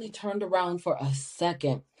was only turned around for a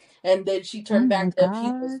second. And then she Oh turned my back up.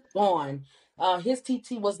 He was God. gone. His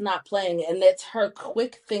TT was not playing. And it's her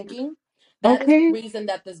quick thinking. That is the Okay. reason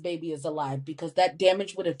that this baby is alive, because that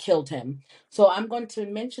damage would have killed him. So I'm going to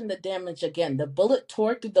mention the damage again. The bullet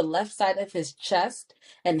tore through the left side of his chest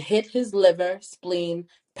and hit his liver, spleen,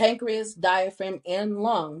 pancreas, diaphragm, and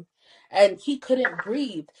lung. And he couldn't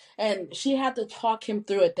breathe. And she had to talk him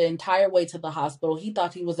through it the entire way to the hospital. He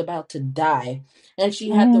thought he was about to die. And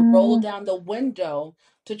she had to roll Oh, down the window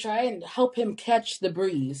to try and help him catch the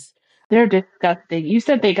breeze. they're disgusting. You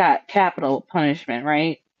said they got capital punishment,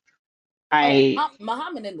 right? Oh, I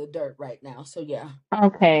Muhammad in the dirt right now. So yeah.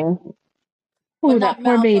 okay. But Oh, not that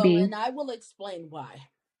poor Malvo. baby. And I will explain why.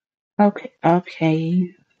 Okay,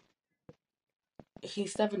 okay.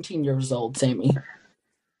 He's 17 years old, Sammy.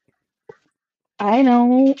 I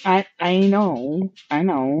know. I know. I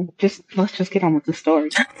know. Just let's just get on with the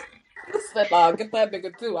story. Said, nah, get that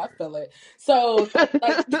nigga too. I feel it. So,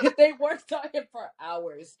 like, they worked on him for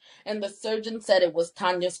hours, and the surgeon said it was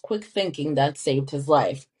Tanya's quick thinking that saved his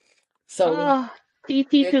life. So, Oh,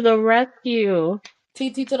 TT it, to the rescue.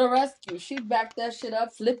 TT to the rescue. She backed that shit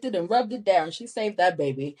up, flipped it, and rubbed it down. She saved that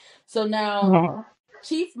baby. So now, Oh.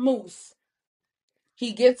 Chief Moose,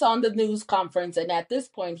 he gets on the news conference, and at this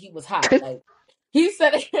point, he was hot. Like, he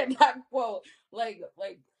said it, and I quote, like,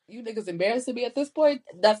 you niggas embarrassing me at this point?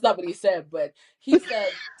 That's not what he said, but he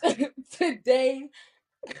said, today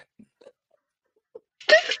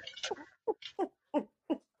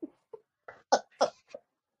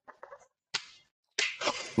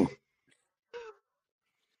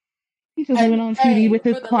He just and went on TV hey, with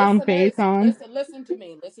his for the clown face listeners, on. listen to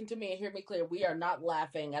me, and hear me clear. We are not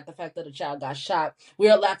laughing at the fact that a child got shot. We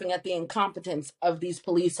are laughing at the incompetence of these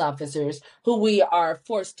police officers who we are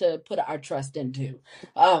forced to put our trust into.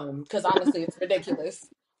 Because honestly, it's ridiculous.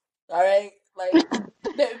 All right, like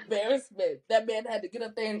the embarrassment that man had to get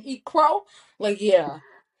up there and eat crow. Like, yeah.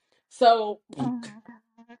 So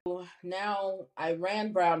now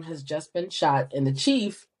Iran Brown has just been shot, and the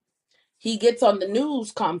chief he gets on the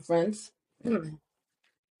news conference.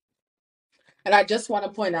 And I just want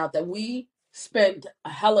to point out that we spent a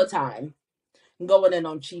hella time going in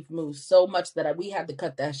on Chief Moose, so much that we had to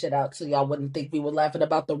cut that shit out so y'all wouldn't think we were laughing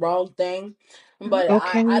about the wrong thing. But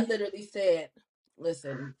I Okay. literally said,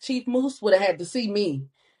 listen, Chief Moose would have had to see me,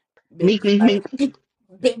 Meek, bitch. meek, Like, meek.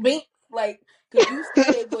 big, like, because you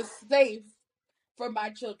said it was safe for my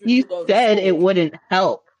children You to go to said it school. wouldn't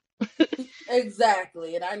help.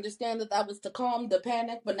 Exactly. And I understand that that was to calm the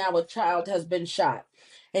panic, but now a child has been shot.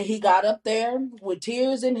 And he got up there with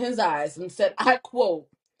tears in his eyes and said, I quote,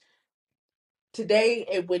 today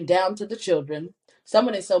it went down to the children.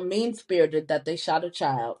 Someone is so mean spirited that they shot a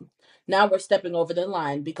child. Now we're stepping over the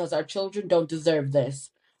line because our children don't deserve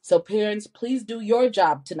this. So, parents, please do your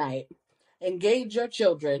job tonight. Engage your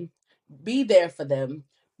children. Be there for them.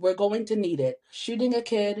 We're going to need it. Shooting a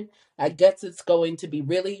kid, I guess it's going to be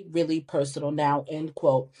really, really personal now, end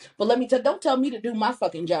quote. But let me tell, don't tell me to do my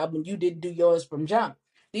fucking job when you didn't do yours from jump.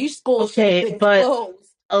 These schools should have Okay, been but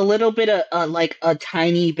closed. a little bit of like a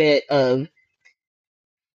tiny bit of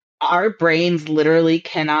our brains literally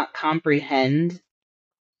cannot comprehend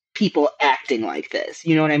people acting like this.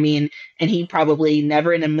 You know what I mean? And he probably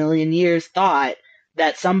never in a million years thought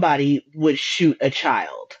that somebody would shoot a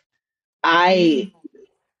child. I Mm,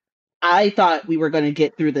 I thought we were going to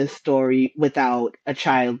get through this story without a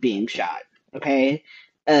child being shot. Okay,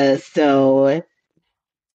 so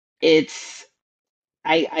it's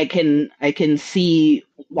I can see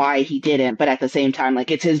why he didn't, but at the same time,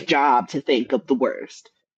 like it's his job to think of the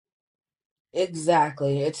worst.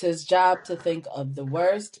 exactly. It's his job to think of the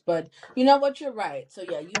worst. But you know what? You're right. So,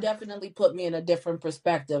 yeah, you definitely put me in a different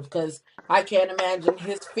perspective because I can't imagine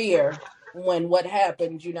his fear when what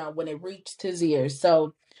happened, when it reached his ears.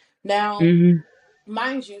 So now, Hmm.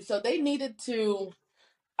 mind you, so they needed to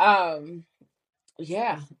um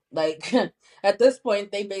yeah, like at this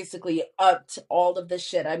point they basically upped all of the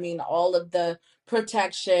shit. I mean, all of the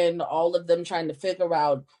protection, all of them trying to figure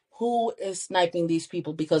out who is sniping these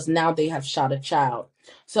people because now they have shot a child.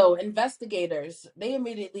 So investigators, they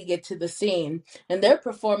immediately get to the scene and they're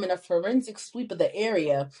performing a forensic sweep of the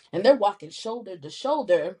area and they're walking shoulder to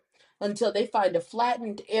shoulder until they find a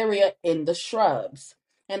flattened area in the shrubs.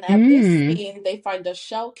 And at this Mm. scene, they find a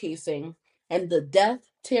shell casing and the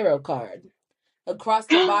death tarot card. Across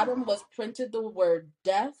the bottom was printed the word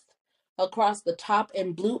death. Across the top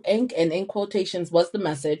in blue ink and in quotations was the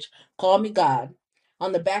message, call me God.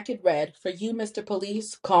 On the back it read, for you, Mr.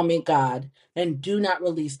 Police, call me God, and do not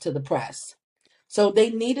release to the press. So they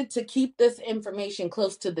needed to keep this information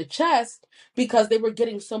close to the chest because they were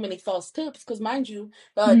getting so many false tips. Because mind you,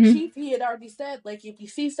 Mhm. Chief, he had already said, like, if you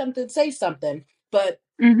see something, say something. But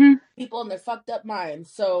Mhm. people in their fucked up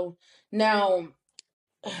minds. So now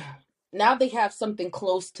now they have something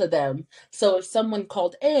close to them. So if someone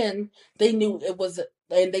called in, they knew it was,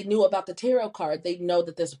 and they knew about the tarot card, they know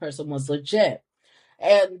that this person was legit.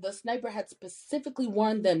 And the sniper had specifically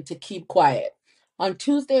warned them to keep quiet. On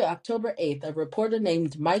Tuesday, October 8th, a reporter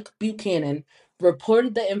named Mike Buchanan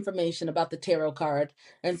reported the information about the tarot card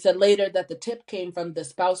and said later that the tip came from the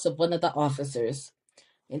spouse of one of the officers.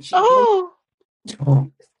 And Oh.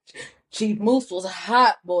 Chief Moose was a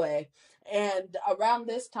hot boy. And around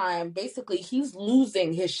this time, basically, he's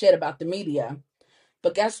losing his shit about the media.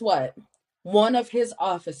 But guess what? One of his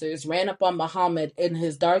officers ran up on Muhammad in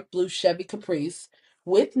his dark blue Chevy Caprice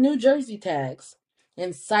with New Jersey tags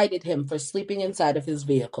and cited him for sleeping inside of his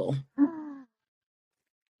vehicle.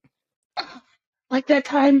 Like that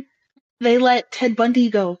time they let Ted Bundy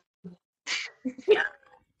go.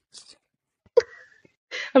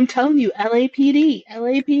 I'm telling you, LAPD,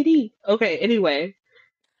 LAPD. Okay, anyway.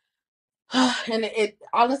 And it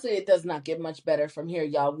honestly, it does not get much better from here,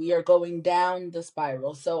 y'all. We are going down the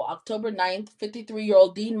spiral. So October 9th,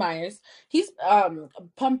 53-year-old Dean Myers, he's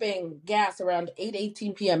pumping gas around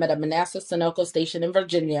 8:18 p.m. at a Manassas Sunoco station in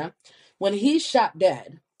Virginia when he's shot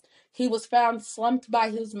dead. He was found slumped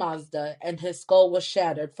by his Mazda and his skull was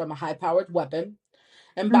shattered from a high-powered weapon.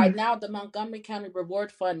 And by Mm. now, the Montgomery County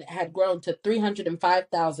Reward Fund had grown to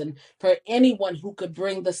 $305,000 for anyone who could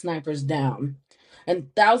bring the snipers down.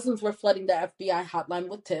 And thousands were flooding the FBI hotline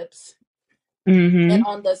with tips. And Mhm.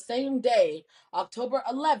 on the same day, October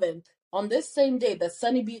 11th, on this same day that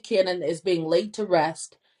Sonny Buchanan is being laid to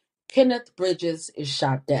rest, Kenneth Bridges is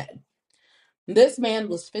shot dead. This man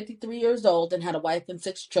was 53 years old and had a wife and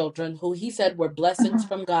 6 children who he said were blessings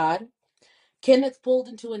from God. Kenneth pulled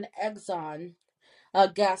into an Exxon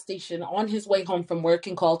gas station on his way home from work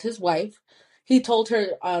and called his wife. He told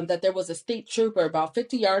her that there was a state trooper about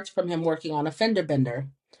 50 yards from him working on a fender bender.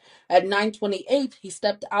 At 9:28, he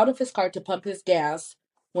stepped out of his car to pump his gas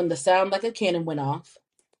when the sound like a cannon went off.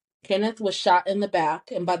 Kenneth was shot in the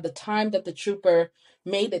back, and by the time that the trooper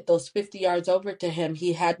made it those 50 yards over to him,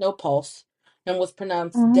 he had no pulse and was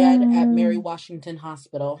pronounced dead at Mary Mm. Washington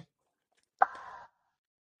Hospital.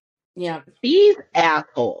 Yeah. These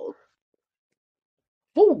assholes.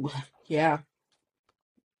 Ooh, yeah.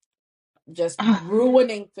 Just Ugh.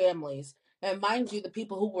 ruining families. And mind you, the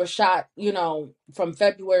people who were shot, from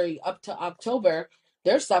February up to October,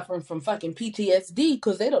 they're suffering from fucking PTSD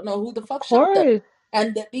because they don't know who the Of fuck shot them. course.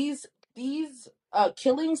 And that these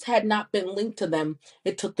killings had not been linked to them.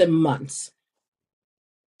 It took them months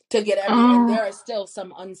to get and Oh. there are still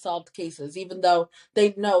some unsolved cases, even though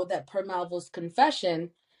they know that per Malvo's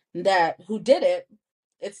confession that who did it,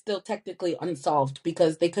 it's still technically unsolved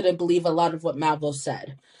because they couldn't believe a lot of what Malvo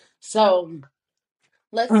said. So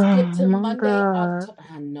let's skip Oh to my Monday, god. October.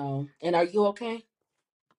 I know. And are you okay?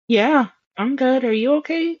 Yeah, I'm good. Are you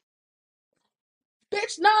okay?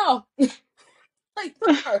 Bitch, no. Like,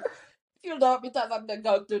 because I'm gonna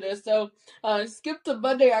go through this. So, skip to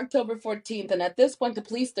Monday, October 14th, and at this point, the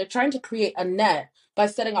police they're trying to create a net by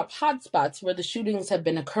setting up hotspots where the shootings have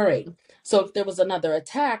been occurring. So, if there was another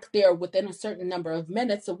attack, they are within a certain number of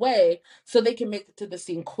minutes away, so they can make it to the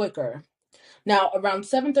scene quicker. Now, around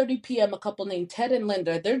 7:30 p.m., a couple named Ted and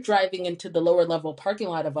Linda, they're driving into the lower level parking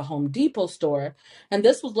lot of a Home Depot store, and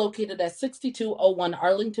this was located at 6201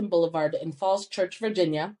 Arlington Boulevard in Falls Church,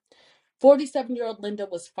 Virginia. 47-year-old Linda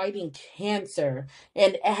was fighting cancer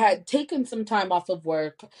and had taken some time off of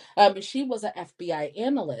work. She was an FBI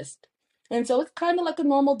analyst. And so it's kind of like a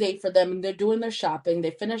normal day for them, and they're doing their shopping.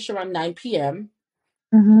 They finish around 9 p.m.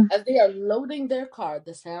 Mm-hmm. As they are loading their car,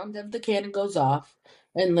 the sound of the cannon goes off,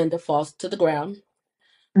 and Linda falls to the ground.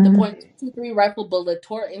 The Mm-hmm. .223 rifle bullet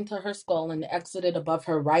tore into her skull and exited above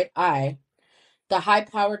her right eye. The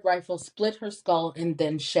high-powered rifle split her skull and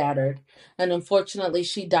then shattered. And unfortunately,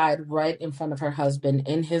 she died right in front of her husband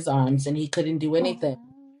in his arms, and he couldn't do anything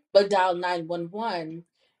but dial 911.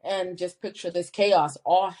 And just picture this chaos.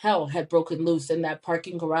 All hell had broken loose in that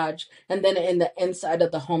parking garage and then in the inside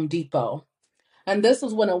of the Home Depot. And this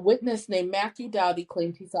was when a witness named Matthew Dowdy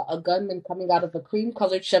claimed he saw a gunman coming out of a cream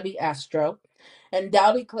colored Chevy Astro. And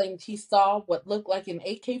Dowdy claimed he saw what looked like an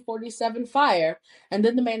AK-47 fire, and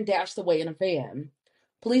then the man dashed away in a van.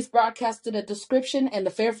 Police broadcasted a description, and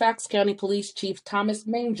the Fairfax County Police Chief Thomas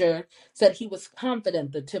Manger said he was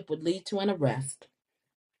confident the tip would lead to an arrest.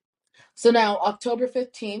 So now, October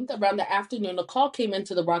 15th, around the afternoon, a call came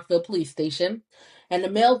into the Rockville police station, and a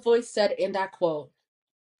male voice said, and I quote,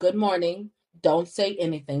 "Good morning. Don't say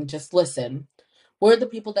anything. Just listen. We're the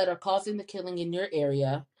people that are causing the killing in your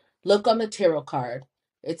area. Look on the tarot card.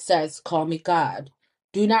 It says, 'Call me God.'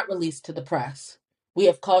 Do not release to the press. We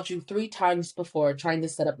have called you 3 times before trying to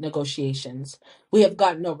set up negotiations. We have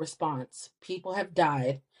got no response. People have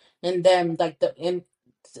died." And then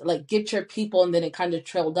get your people, and then it kind of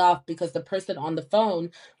trailed off because the person on the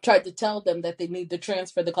phone tried to tell them that they need to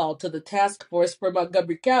transfer the call to the task force for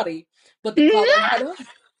Montgomery County, but the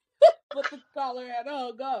caller had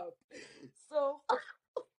hung up. So,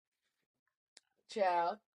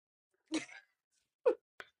 child,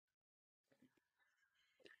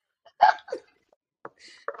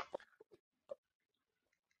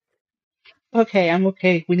 Okay, I'm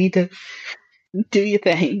okay. We need to do your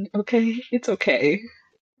thing. Okay, it's okay.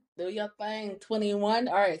 do your thing, 21.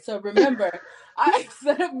 All right, so remember, I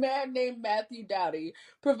said a man named Matthew Dowdy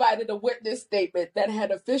provided a witness statement that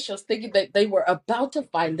had officials thinking that they were about to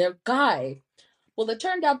find their guy. Well, it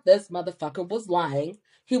turned out this motherfucker was lying.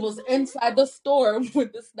 He was inside the store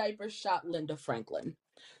when the sniper shot Linda Franklin.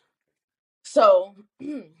 So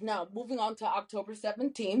now moving on to October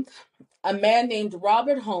 17th, a man named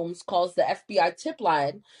Robert Holmes calls the FBI tip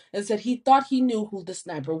line and said he thought he knew who the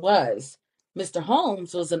sniper was. Mr.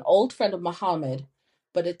 Holmes was an old friend of Muhammad,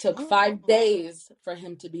 but it took 5 days for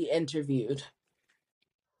him to be interviewed.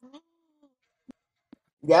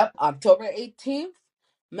 Yep, October 18th,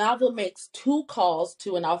 Malville makes 2 calls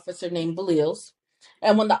to an officer named Belials.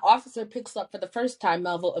 And when the officer picks up for the first time,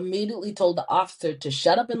 Melville immediately told the officer to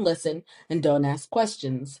shut up and listen and don't ask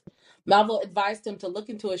questions. Melville advised him to look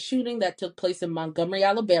into a shooting that took place in Montgomery,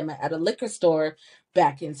 Alabama at a liquor store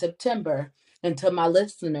back in September. And to my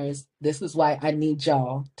listeners, this is why I need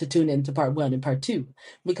y'all to tune into part 1 and part 2.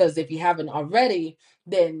 Because if you haven't already,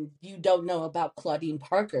 then you don't know about Claudine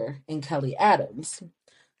Parker and Kelly Adams.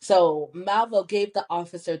 So Malvo gave the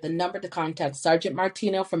officer the number to contact Sergeant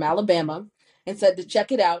Martino from Alabama and said to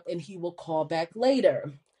check it out and he will call back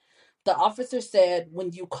later. The officer said,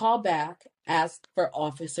 "When you call back, ask for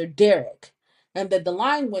Officer Derrick." And then the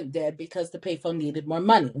line went dead because the payphone needed more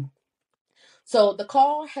money. So the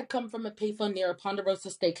call had come from a payphone near a Ponderosa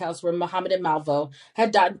Steakhouse where Muhammad and Malvo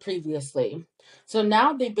had died previously. So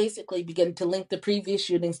now they basically begin to link the previous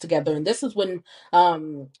shootings together. And this is when,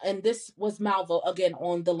 and this was Malvo again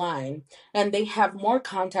on the line. And they have more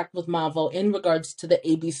contact with Malvo in regards to the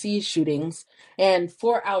ABC shootings. And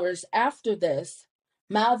 4 hours after this,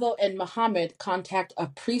 Malvo and Muhammad contact a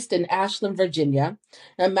priest in Ashland, Virginia,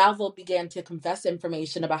 and Malvo began to confess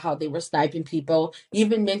information about how they were sniping people,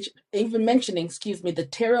 even mentioning, the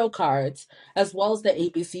tarot cards as well as the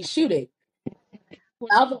ABC shooting. Was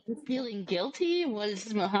Malvo, he feeling guilty?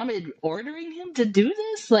 Was Muhammad ordering him to do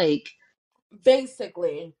this? Like,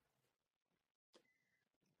 basically,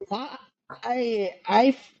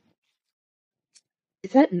 I,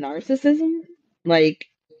 is that narcissism? Like,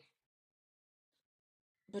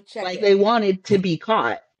 but check like it. they wanted to be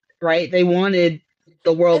caught, right? They wanted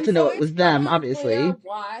the world And to know so it it's was kind them, of unclear obviously.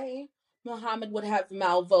 why Muhammad would have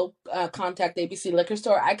Malvo contact ABC Liquor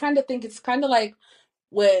Store. I kind of think it's kind of like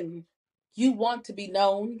when you want to be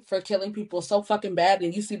known for killing people so fucking bad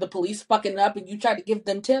and you see the police fucking up and you try to give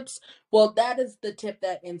them tips. Well, that is the tip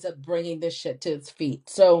that ends up bringing this shit to its feet.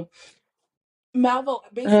 So Malvo Uh,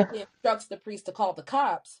 basically instructs the priest to call the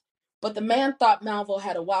cops, but the man thought Malvo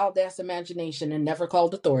had a wild ass imagination and never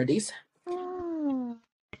called authorities.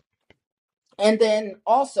 And then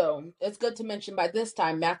also, it's good to mention by this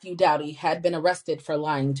time, Matthew Dowdy had been arrested for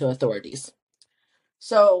lying to authorities.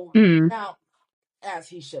 So mm, now, as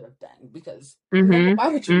he should have done, because nigga, mm-hmm, why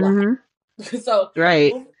would you lie? mm-hmm. So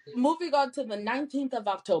Right. moving on to the 19th of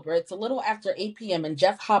October, it's a little after 8 p.m. and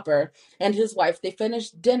Jeff Hopper and his wife, they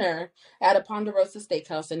finished dinner at a Ponderosa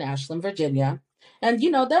Steakhouse in Ashland, Virginia. And,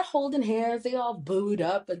 they're holding hands. They all boot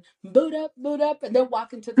up and boot up. And they're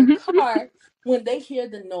walking to their car when they hear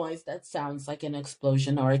the noise that sounds like an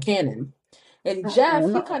explosion or a cannon. And Oh Jeff,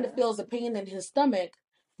 he kind of no. feels a pain in his stomach.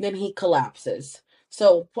 Then he collapses.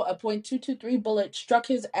 So a .223 bullet struck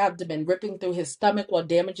his abdomen, ripping through his stomach while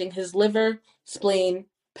damaging his liver, spleen,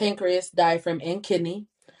 pancreas, diaphragm, and kidney.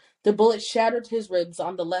 The bullet shattered his ribs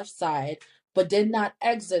on the left side, but did not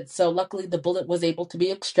exit, so luckily the bullet was able to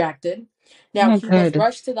be extracted. Now, Oh, he was good.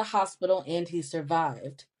 rushed to the hospital and he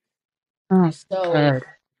survived. Oh, So,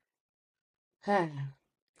 good.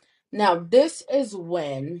 now this is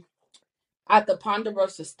when, at the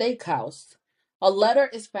Ponderosa Steakhouse, a letter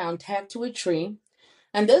is found tagged to a tree.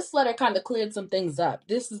 And this letter kind of cleared some things up.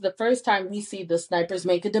 This is the first time we see the snipers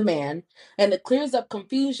make a demand, and it clears up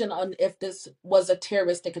confusion on if this was a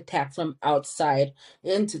terroristic attack from outside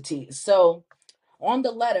entities. So on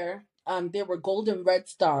the letter, there were golden red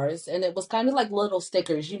stars, and it was kind of like little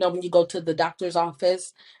stickers. You know, when you go to the doctor's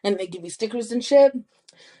office and they give you stickers and shit.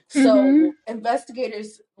 Mm-hmm. So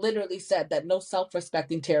investigators literally said that no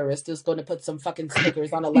self-respecting terrorist is going to put some fucking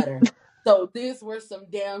stickers on a letter. So these were some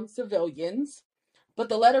damn civilians. But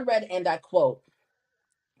the letter read, and I quote,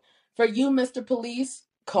 "For you, Mr. Police,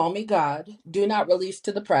 call me God. Do not release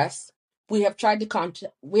to the press. We have tried to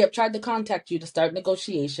contact you to start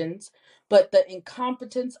negotiations, but the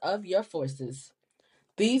incompetence of your forces.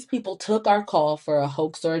 These people took our call for a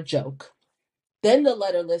hoax or a joke." Then the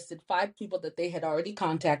letter listed 5 people that they had already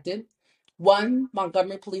contacted. 1,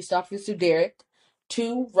 Montgomery Police Officer Derek.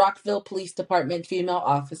 2, Rockville Police Department female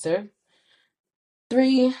officer.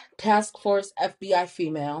 3, Task Force FBI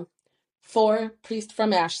female. 4, priest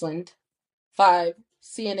from Ashland. 5,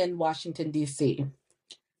 CNN Washington, D.C.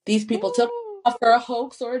 These people took off for a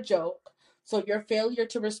hoax or a joke, so your failure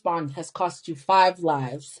to respond has cost you 5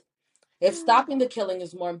 lives. If stopping the killing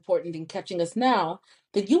is more important than catching us now,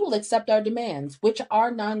 then you will accept our demands, which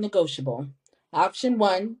are non-negotiable. Option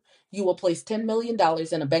 1, you will place $10 million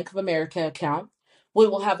in a Bank of America account. We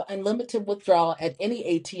will have unlimited withdrawal at any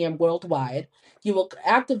ATM worldwide. You will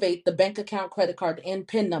activate the bank account, credit card, and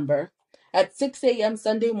PIN number. At 6 a.m.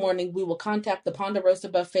 Sunday morning, we will contact the Ponderosa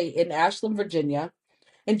Buffet in Ashland, Virginia,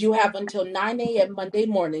 and you have until 9 a.m. Monday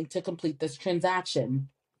morning to complete this transaction.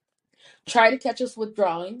 Try to catch us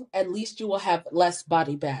withdrawing, at least you will have less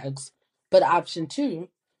body bags. But option 2,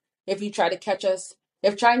 if you try to catch us,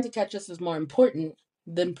 if trying to catch us is more important,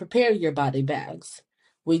 then prepare your body bags.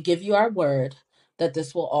 We give you our word that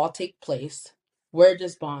this will all take place. Word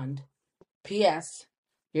is bond. P.S.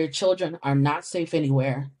 Your children are not safe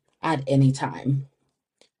anywhere at any time.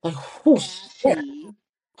 Like, whoosh, yeah, Assy.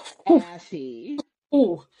 whew, Assy.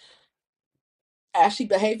 ooh, ashy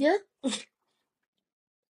behavior.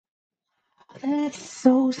 That's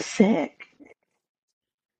so sick.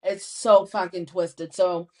 It's so fucking twisted.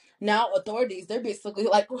 So now authorities, they're basically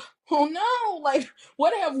like, oh no, like,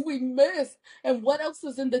 what have we missed? And what else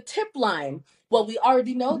is in the tip line? Well, we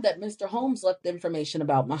already know that Mr. Holmes left information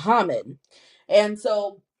about Muhammad. And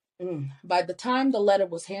so by the time the letter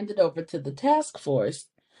was handed over to the task force,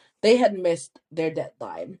 they had missed their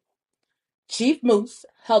deadline. Chief Moose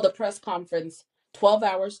held a press conference 12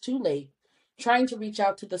 hours too late, trying to reach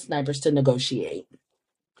out to the snipers to negotiate.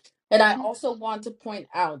 And I also want to point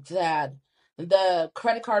out that the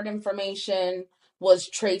credit card information was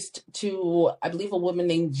traced to, I believe, a woman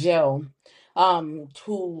named Jill,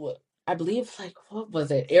 who I believe, like, what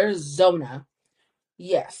was it, Arizona?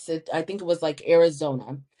 Yes, I think it was like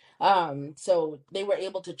Arizona. So they were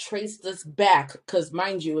able to trace this back because,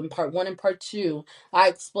 mind you, in part 1 and part 2, I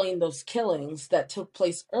explained those killings that took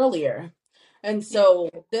place earlier. And Yeah. so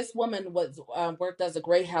this woman was worked as a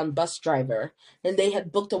Greyhound bus driver, and they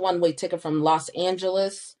had booked a one-way ticket from Los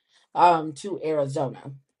Angeles to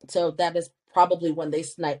Arizona. So that is probably when they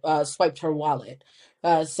swiped her wallet.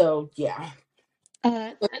 So yeah.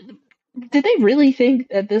 Uh, did they really think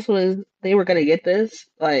that they were gonna get this?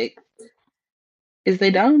 Like, is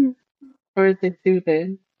they dumb or is they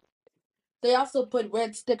stupid? They also put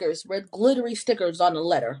red glittery stickers on a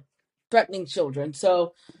letter threatening children.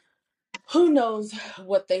 So who knows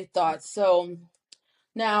what they thought. So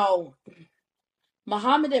now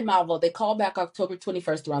Muhammad and Malvo, they called back October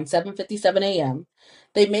 21st around 7:57 a.m.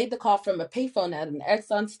 They made the call from a payphone at an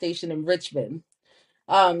Exxon station in Richmond.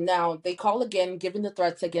 Now they call again, giving the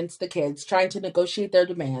threats against the kids, trying to negotiate their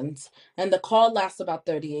demands, and the call lasts about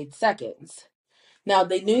 38 seconds. Now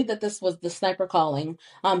they knew that this was the sniper calling,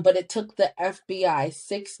 but it took the FBI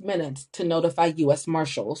 6 minutes to notify U.S.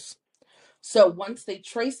 Marshals. So once they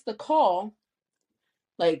traced the call,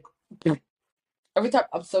 like every time,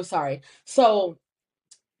 I'm so sorry. So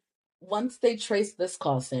once they traced this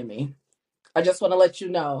call, Sammy, I just want to let you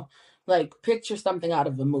know, like, picture something out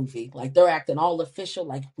of a movie. Like, they're acting all official,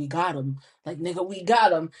 like, we got him. Like, nigga, we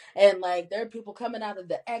got him. And, like, there are people coming out of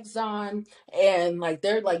the Exxon, and, like,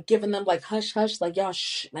 they're, like, giving them, like, hush, hush, like, y'all,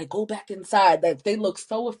 shh, like, go back inside. Like, they look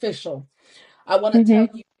so official. I want to tell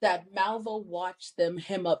Hmm. you that Malvo watched them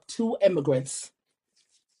hem up 2 immigrants.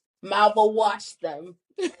 Malvo watched them,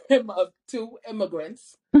 two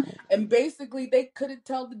immigrants, and basically they couldn't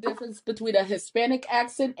tell the difference between a Hispanic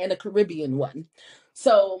accent and a Caribbean one.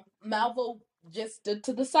 So Malvo just stood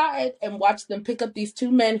to the side and watched them pick up these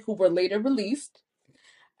two men who were later released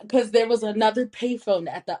because there was another payphone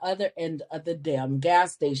at the other end of the damn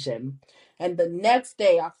gas station. And the next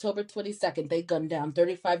day, October 22nd, they gunned down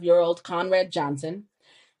 35-year-old Conrad Johnson.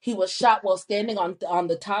 He was shot while standing on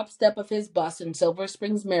the top step of his bus in Silver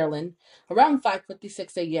Springs, Maryland, around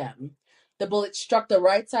 5:56 a.m. The bullet struck the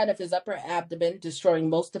right side of his upper abdomen, destroying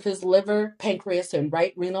most of his liver, pancreas, and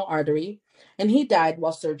right renal artery, and he died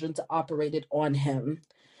while surgeons operated on him.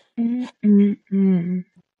 Mm-mm-mm.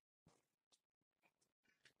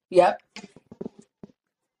 Yep.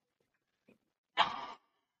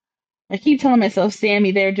 I keep telling myself,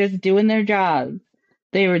 Sammy, they're just doing their job.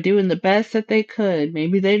 They were doing the best that they could.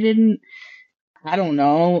 Maybe they didn't. I don't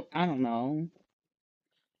know. I don't know.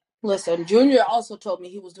 Listen, Junior also told me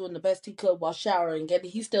he was doing the best he could while showering, and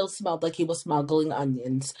he still smelled like he was smuggling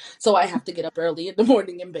onions. So I have to get up early in the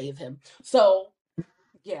morning and bathe him. So,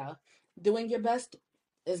 yeah, doing your best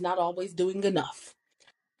is not always doing enough.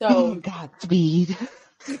 So, Godspeed.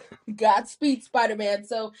 Godspeed, Spider-Man.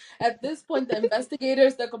 So at this point, the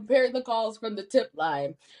investigators, they're comparing the calls from the tip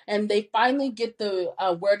line, and they finally get the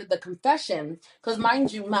word of the confession. Because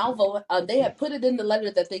mind you, Malvo, they had put it in the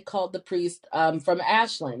letter that they called the priest from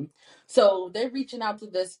Ashland. So they're reaching out to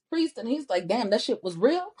this priest, and he's like, "Damn, that shit was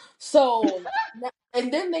real." So.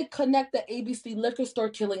 And then they connect the ABC liquor store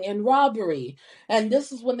killing and robbery. And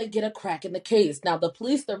this is when they get a crack in the case. Now, the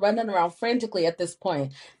police, they're running around frantically at this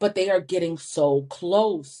point, but they are getting so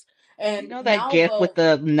close. You And know that gif with Malvo,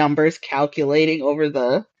 the numbers calculating over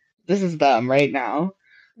the. This is them right now.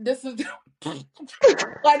 this is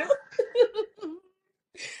I don't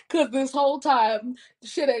because this whole time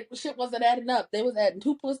shit wasn't adding up. They was adding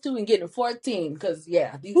 2 plus 2 and getting 14. Because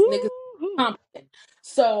yeah, these niggas Woo-hoo. competent.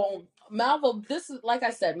 So Malvo, this is like I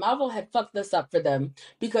said, Malvo had fucked this up for them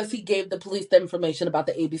because he gave the police the information about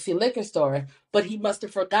the ABC liquor store, but he must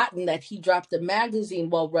have forgotten that he dropped a magazine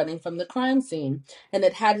while running from the crime scene, and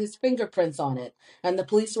it had his fingerprints on it. And the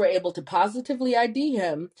police were able to positively ID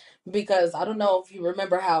him because I don't know if you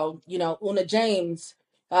remember how Una James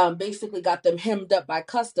basically got them hemmed up by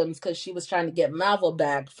customs because she was trying to get Malvo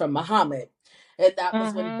back from Muhammad. And that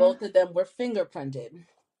was when Uh-huh. both of them were fingerprinted.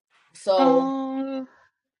 So Oh,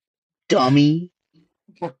 dummy.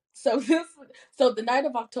 so this so the night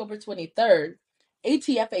of October 23rd,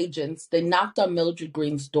 ATF agents they knocked on Mildred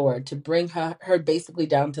Green's door to bring her basically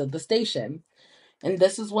down to the station. And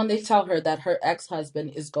this is when they tell her that her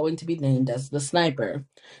ex-husband is going to be named as the sniper.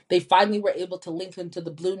 They finally were able to link him to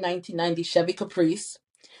the blue 1990 Chevy Caprice.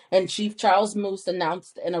 And Chief Charles Moose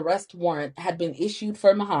announced an arrest warrant had been issued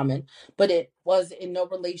for Muhammad, but it was in no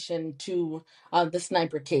relation to the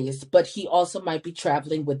sniper case. But he also might be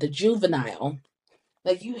traveling with the juvenile.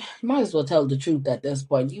 Like you might as well tell the truth at this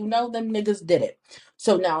point. You know them niggas did it.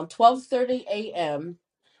 So now 12:30 a.m.,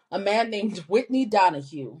 a man named Whitney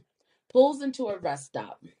Donahue pulls into a rest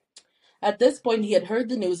stop. At this point, he had heard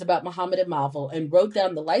the news about Muhammad and Malvo and wrote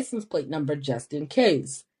down the license plate number just in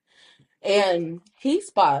case. And he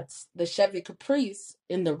spots the Chevy Caprice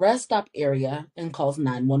in the rest stop area and calls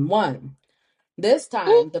 911. This Ooh.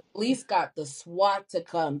 time, the police got the SWAT to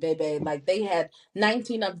come, baby. Like they had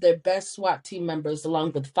 19 of their best SWAT team members,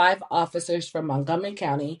 along with 5 officers from Montgomery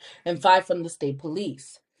County and 5 from the state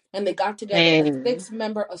police. And they got together a Hey.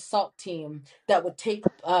 6-member assault team that would take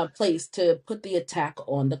place to put the attack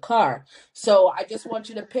on the car. So I just want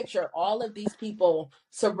you to picture all of these people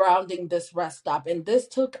surrounding this rest stop. And this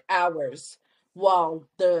took hours while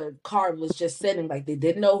the car was just sitting. Like they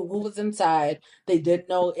didn't know who was inside. They didn't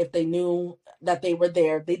know if they knew that they were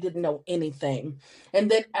there. They didn't know anything.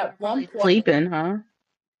 And then They were at one probably point, sleeping, huh?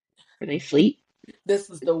 Were they sleep? this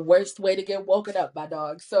is the worst way to get woken up by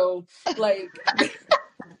dogs. So, like,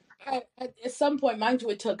 at some point, mind you,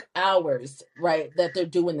 it took hours, right, that they're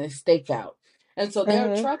doing this stakeout. And so there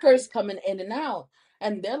are Uh-huh. truckers coming in and out.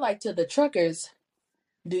 And they're like to the truckers,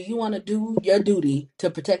 do you want to do your duty to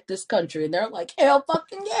protect this country? And they're like, hell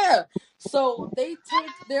fucking yeah. So they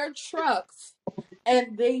take their trucks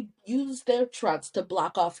and they use their trucks to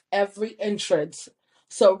block off every entrance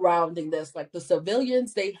surrounding this. Like the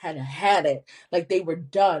civilians, they had it. Like they were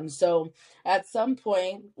done. So at some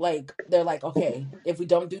point, like they're like, okay, if we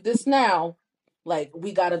don't do this now, like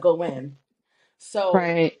we gotta go in. So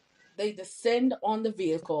Right. they descend on the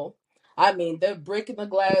vehicle. I mean, they're breaking the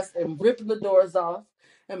glass and ripping the doors off.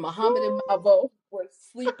 And Muhammad and Woo. Malvo were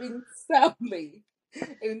sleeping soundly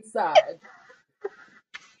inside.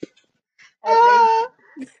 And they Ah.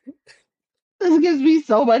 This gives me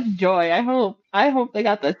so much joy. I hope they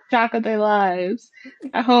got the shock of their lives.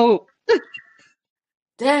 I hope.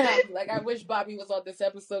 Damn, like I wish Bobby was on this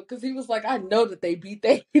episode because he was like, I know that they beat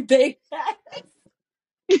they I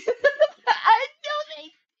know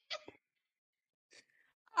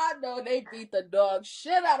I know they beat the dog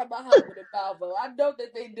shit out of Muhammad and Malvo. I know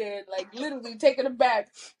that they did. Like literally taking him back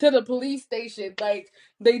to the police station. Like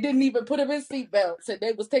they didn't even put him in seatbelts and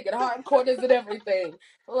they was taking hard corners and everything.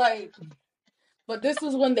 Like, but this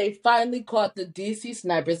was when they finally caught the DC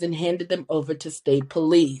snipers and handed them over to state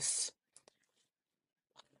police.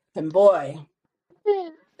 And boy, they.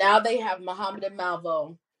 now they have Muhammad and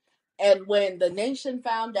Malvo. And when the nation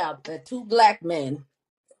found out that two black men,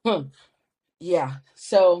 yeah.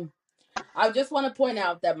 So I just want to point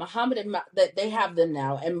out that Muhammad and that they have them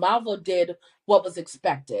now, and Malvo did what was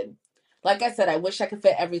expected. Like I said, I wish I could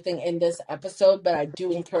fit everything in this episode, but I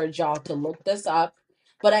do encourage y'all to look this up.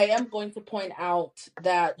 But I am going to point out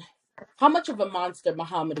that how much of a monster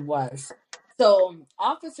Muhammad was. So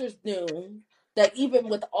officers knew that even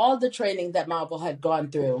with all the training that Malvo had gone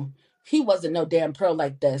through, he wasn't no damn pro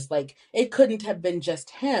like this. Like it couldn't have been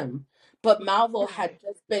just him. But Malvo had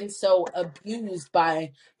just been so abused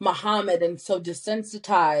by Muhammad and so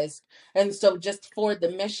desensitized. And so just for the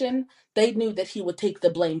mission, they knew that he would take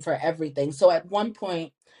the blame for everything. So at one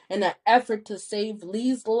point, in an effort to save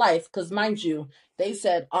Lee's life, because mind you, they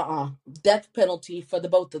said, death penalty for the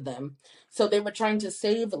both of them. So they were trying to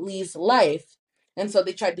save Lee's life. And so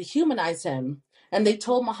they tried to humanize him. And they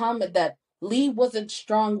told Muhammad that Lee wasn't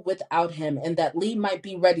strong without him and that Lee might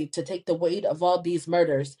be ready to take the weight of all these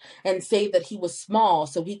murders and say that he was small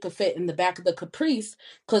so he could fit in the back of the Caprice.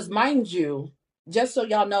 Because mind you, just so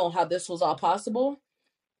y'all know how this was all possible,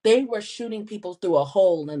 they were shooting people through a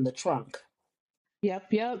hole in the trunk. Yep.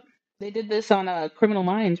 They did this on Criminal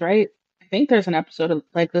Minds, right? I think there's an episode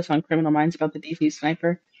like this on Criminal Minds about the DC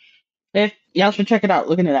sniper. If y'all should check it out,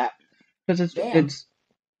 look into that because Damn. it's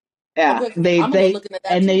yeah. Okay, I'm gonna go look into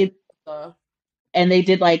that And too. they and they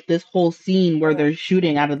did like this whole scene where they're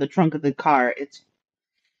shooting out of the trunk of the car.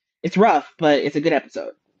 It's rough, but it's a good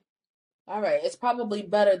episode. All right, it's probably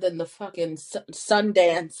better than the fucking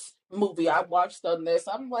Sundance movie I watched on this.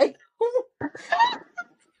 I'm like,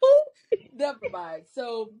 never mind.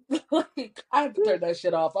 So, like, I have to turn that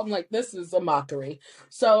shit off. I'm like, this is a mockery.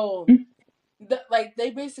 So, like,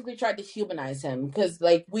 they basically tried to humanize him because,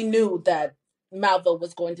 like, we knew that Malvo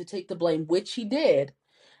was going to take the blame, which he did.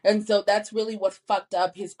 And so that's really what fucked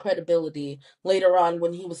up his credibility later on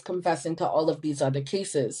when he was confessing to all of these other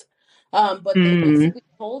cases. But they Mm. basically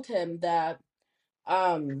told him that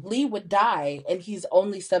Lee would die and he's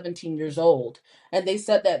only 17 years old. And they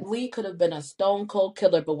said that Lee could have been a stone cold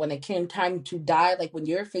killer, but when it came time to die, like when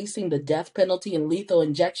you're facing the death penalty and lethal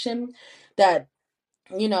injection, that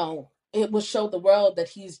it will show the world that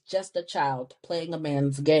he's just a child playing a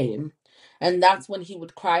man's game. And that's when he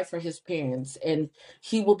would cry for his parents. And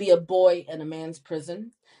he will be a boy in a man's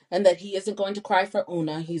prison. And that he isn't going to cry for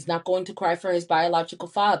Una. He's not going to cry for his biological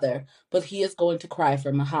father, but he is going to cry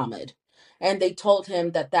for Muhammad. And they told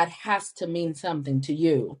him that that has to mean something to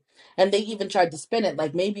you. And they even tried to spin it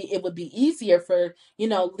like maybe it would be easier for,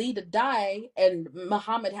 Lee to die and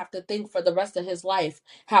Muhammad have to think for the rest of his life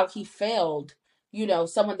how he failed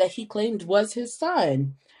someone that he claimed was his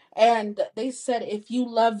son. And they said, if you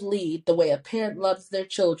love Lee the way a parent loves their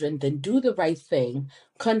children, then do the right thing,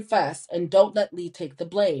 confess, and don't let Lee take the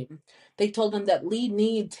blame. They told him that Lee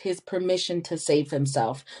needs his permission to save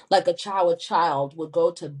himself, like a child would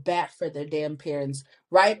go to bat for their damn parents,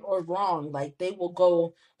 right or wrong. Like they will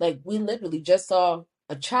go, like we literally just saw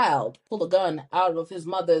a child pull a gun out of his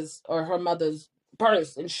mother's or her mother's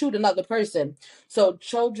purse and shoot another person. So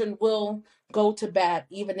children will go to bat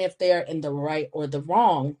even if they're in the right or the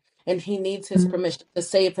wrong, and he needs his permission to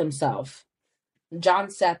save himself.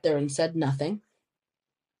 John sat there and said nothing.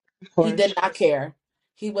 Of He did course. not care.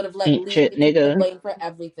 He would have let Ain't Lee shit, take the nigga. blame for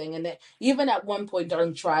everything. And even at one point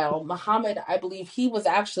during trial, Muhammad, I believe he was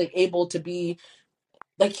actually able to be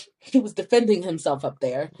like he was defending himself up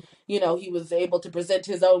there. He was able to present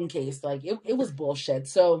his own case. Like it was bullshit.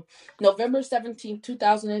 So November 17th,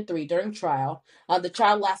 2003, during trial, the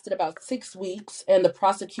trial lasted about 6 weeks, and the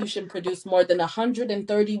prosecution produced more than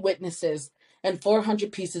 130 witnesses and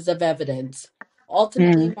 400 pieces of evidence.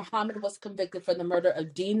 Ultimately, Mm. Muhammad was convicted for the murder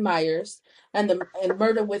of Dean Myers and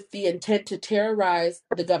murder with the intent to terrorize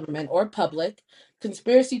the government or public,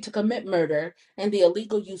 conspiracy to commit murder, and the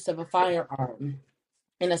illegal use of a firearm.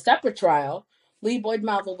 In a separate trial, Lee Boyd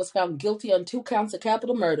Malvo was found guilty on 2 counts of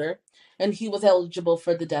capital murder, and he was eligible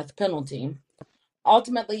for the death penalty.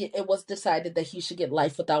 Ultimately, it was decided that he should get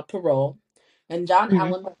life without parole. and John Mm.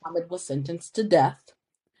 Allen Muhammad was sentenced to death.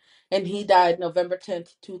 And he died November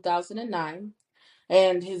 10th, 2009.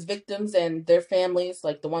 And his victims and their families,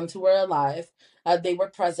 like the ones who were alive, they were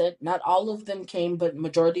present. Not all of them came, but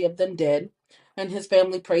majority of them did. And his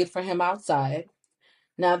family prayed for him outside.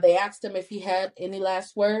 Now they asked him if he had any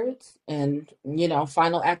last words, and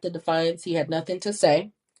final act of defiance, he had nothing to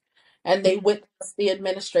say. And they witnessed the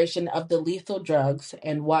administration of the lethal drugs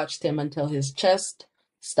and watched him until his chest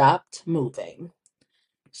stopped moving.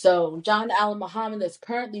 So John Allen Muhammad is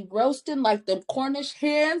currently roasting like them Cornish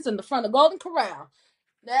hens in the front of Golden Corral.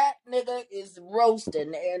 That nigga is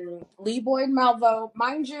roasting. And Lee Boyd Malvo,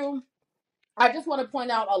 mind you, I just want to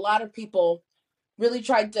point out a lot of people really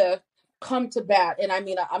tried to come to bat. And I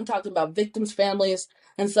mean, I'm talking about victims' families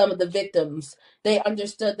and some of the victims. They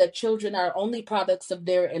understood that children are only products of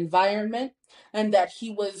their environment and that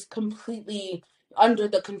he was completely under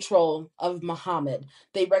the control of Muhammad.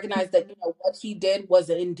 They recognized that, what he did was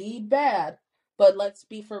indeed bad. But let's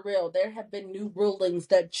be for real. There have been new rulings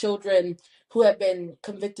that children who have been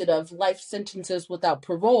convicted of life sentences without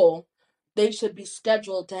parole, they should be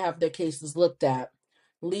scheduled to have their cases looked at.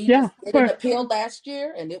 Lee Yeah, just of did an course. appeal last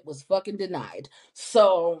year and it was fucking denied.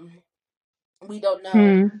 So we don't know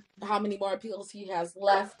Hmm. how many more appeals he has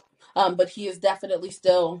left. But he is definitely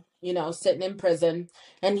still, sitting in prison.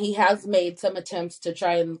 And he has made some attempts to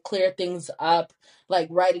try and clear things up, like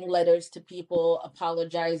writing letters to people,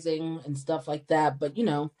 apologizing and stuff like that. But,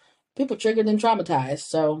 people triggered and traumatized.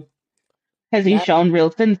 So Has he that, shown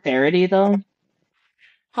real sincerity though?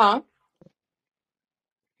 huh?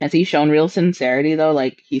 Has he shown real sincerity though?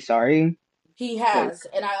 Like he's sorry? He Like, has,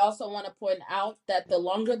 and I also want to point out that the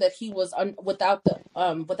longer that he was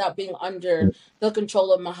without being under the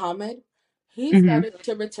control of Muhammad, he hmm. started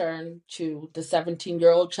to return to the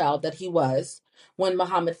 17-year-old child that he was when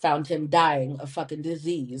Muhammad found him dying of fucking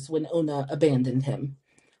disease when Una abandoned him.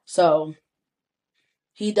 So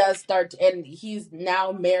he does start, and he's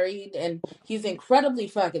now married, and he's incredibly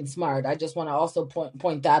fucking smart. I just want to also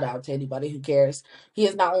point that out to anybody who cares. He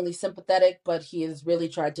is not only sympathetic, but he has really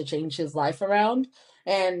tried to change his life around.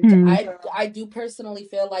 And Hmm. I do personally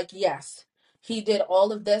feel like, yes, he did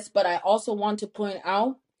all of this, but I also want to point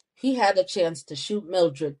out he had a chance to shoot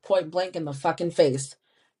Mildred point blank in the fucking face.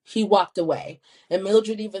 He walked away. And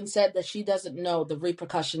Mildred even said that she doesn't know the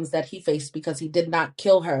repercussions that he faced because he did not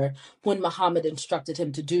kill her when Muhammad instructed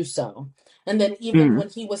him to do so. And then even Mm. when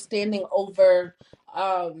he was standing over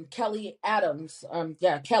Kelly,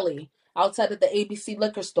 outside of the ABC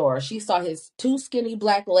liquor store, she saw his two skinny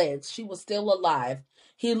black legs. She was still alive.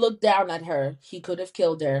 He looked down at her. He could have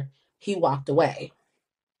killed her. He walked away.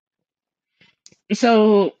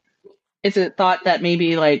 So is it thought that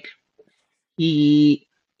maybe like he,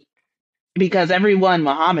 because everyone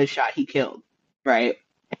Muhammad shot he killed, right?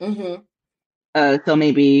 Hmm. So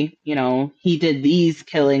maybe, he did these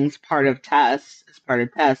killings part of tests, as part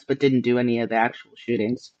of tests, but didn't do any of the actual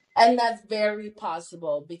shootings. And that's very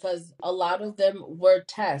possible because a lot of them were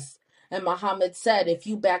tests. And Muhammad said, if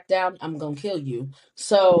you back down, I'm going to kill you.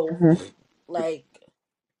 So, Mhm. like,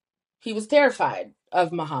 he was terrified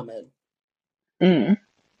of Muhammad. Mm.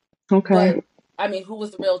 Okay. But I mean, who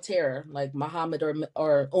was the real terror? Like Muhammad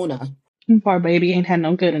or Una? Poor baby ain't had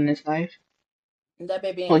no good in his life. That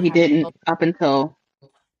baby Well, ain't he have didn't up until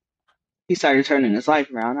he started turning his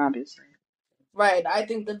life around, obviously. right. I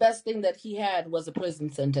think the best thing that he had was a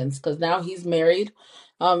prison sentence because now he's married.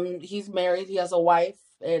 He's married. He has a wife,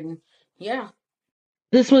 and yeah.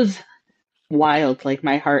 This was wild. Like,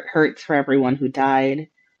 my heart hurts for everyone who died.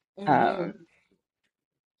 Hmm. Um,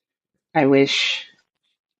 I wish,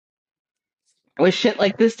 I wish shit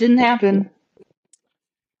like this didn't happen.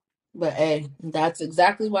 But hey, that's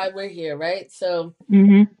exactly why we're here, right? So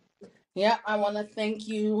Hmm. yeah, I want to thank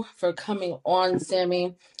you for coming on,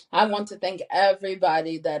 Sammy. I want to thank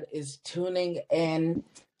everybody that is tuning in.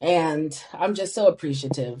 And I'm just so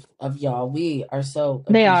appreciative of y'all. We are so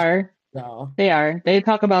They appreciative are. of y'all. They are. They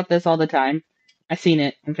talk about this all the time. I've seen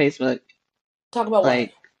it on Facebook. Talk about what?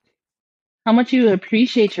 Like, how much you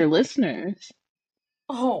appreciate your listeners.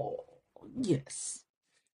 Oh, yes,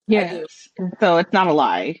 I do. Yes. So it's not a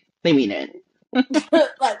lie. They mean it.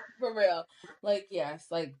 Like, for real. Like, yes,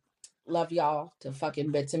 like, love y'all to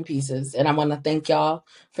fucking bits and pieces. And I want to thank y'all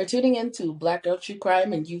for tuning into Black Girl True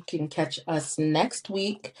Crime. And you can catch us next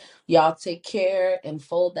week. Y'all take care and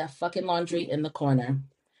fold that fucking laundry in the corner.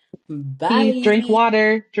 Peace. Drink Bye.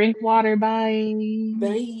 water. Drink water. Bye.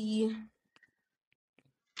 Bye.